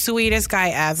sweetest guy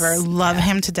ever, love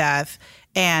him to death.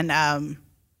 And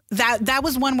that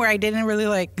was one where I didn't really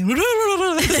like.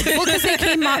 Well, because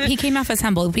he came off as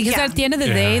humble, because at the end of the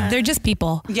day, they're just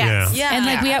people. And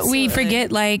like we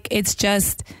forget, like it's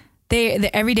just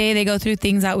every day they go through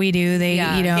things that we do. They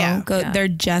they're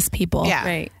just people.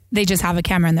 Right. They just have a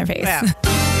camera in their face.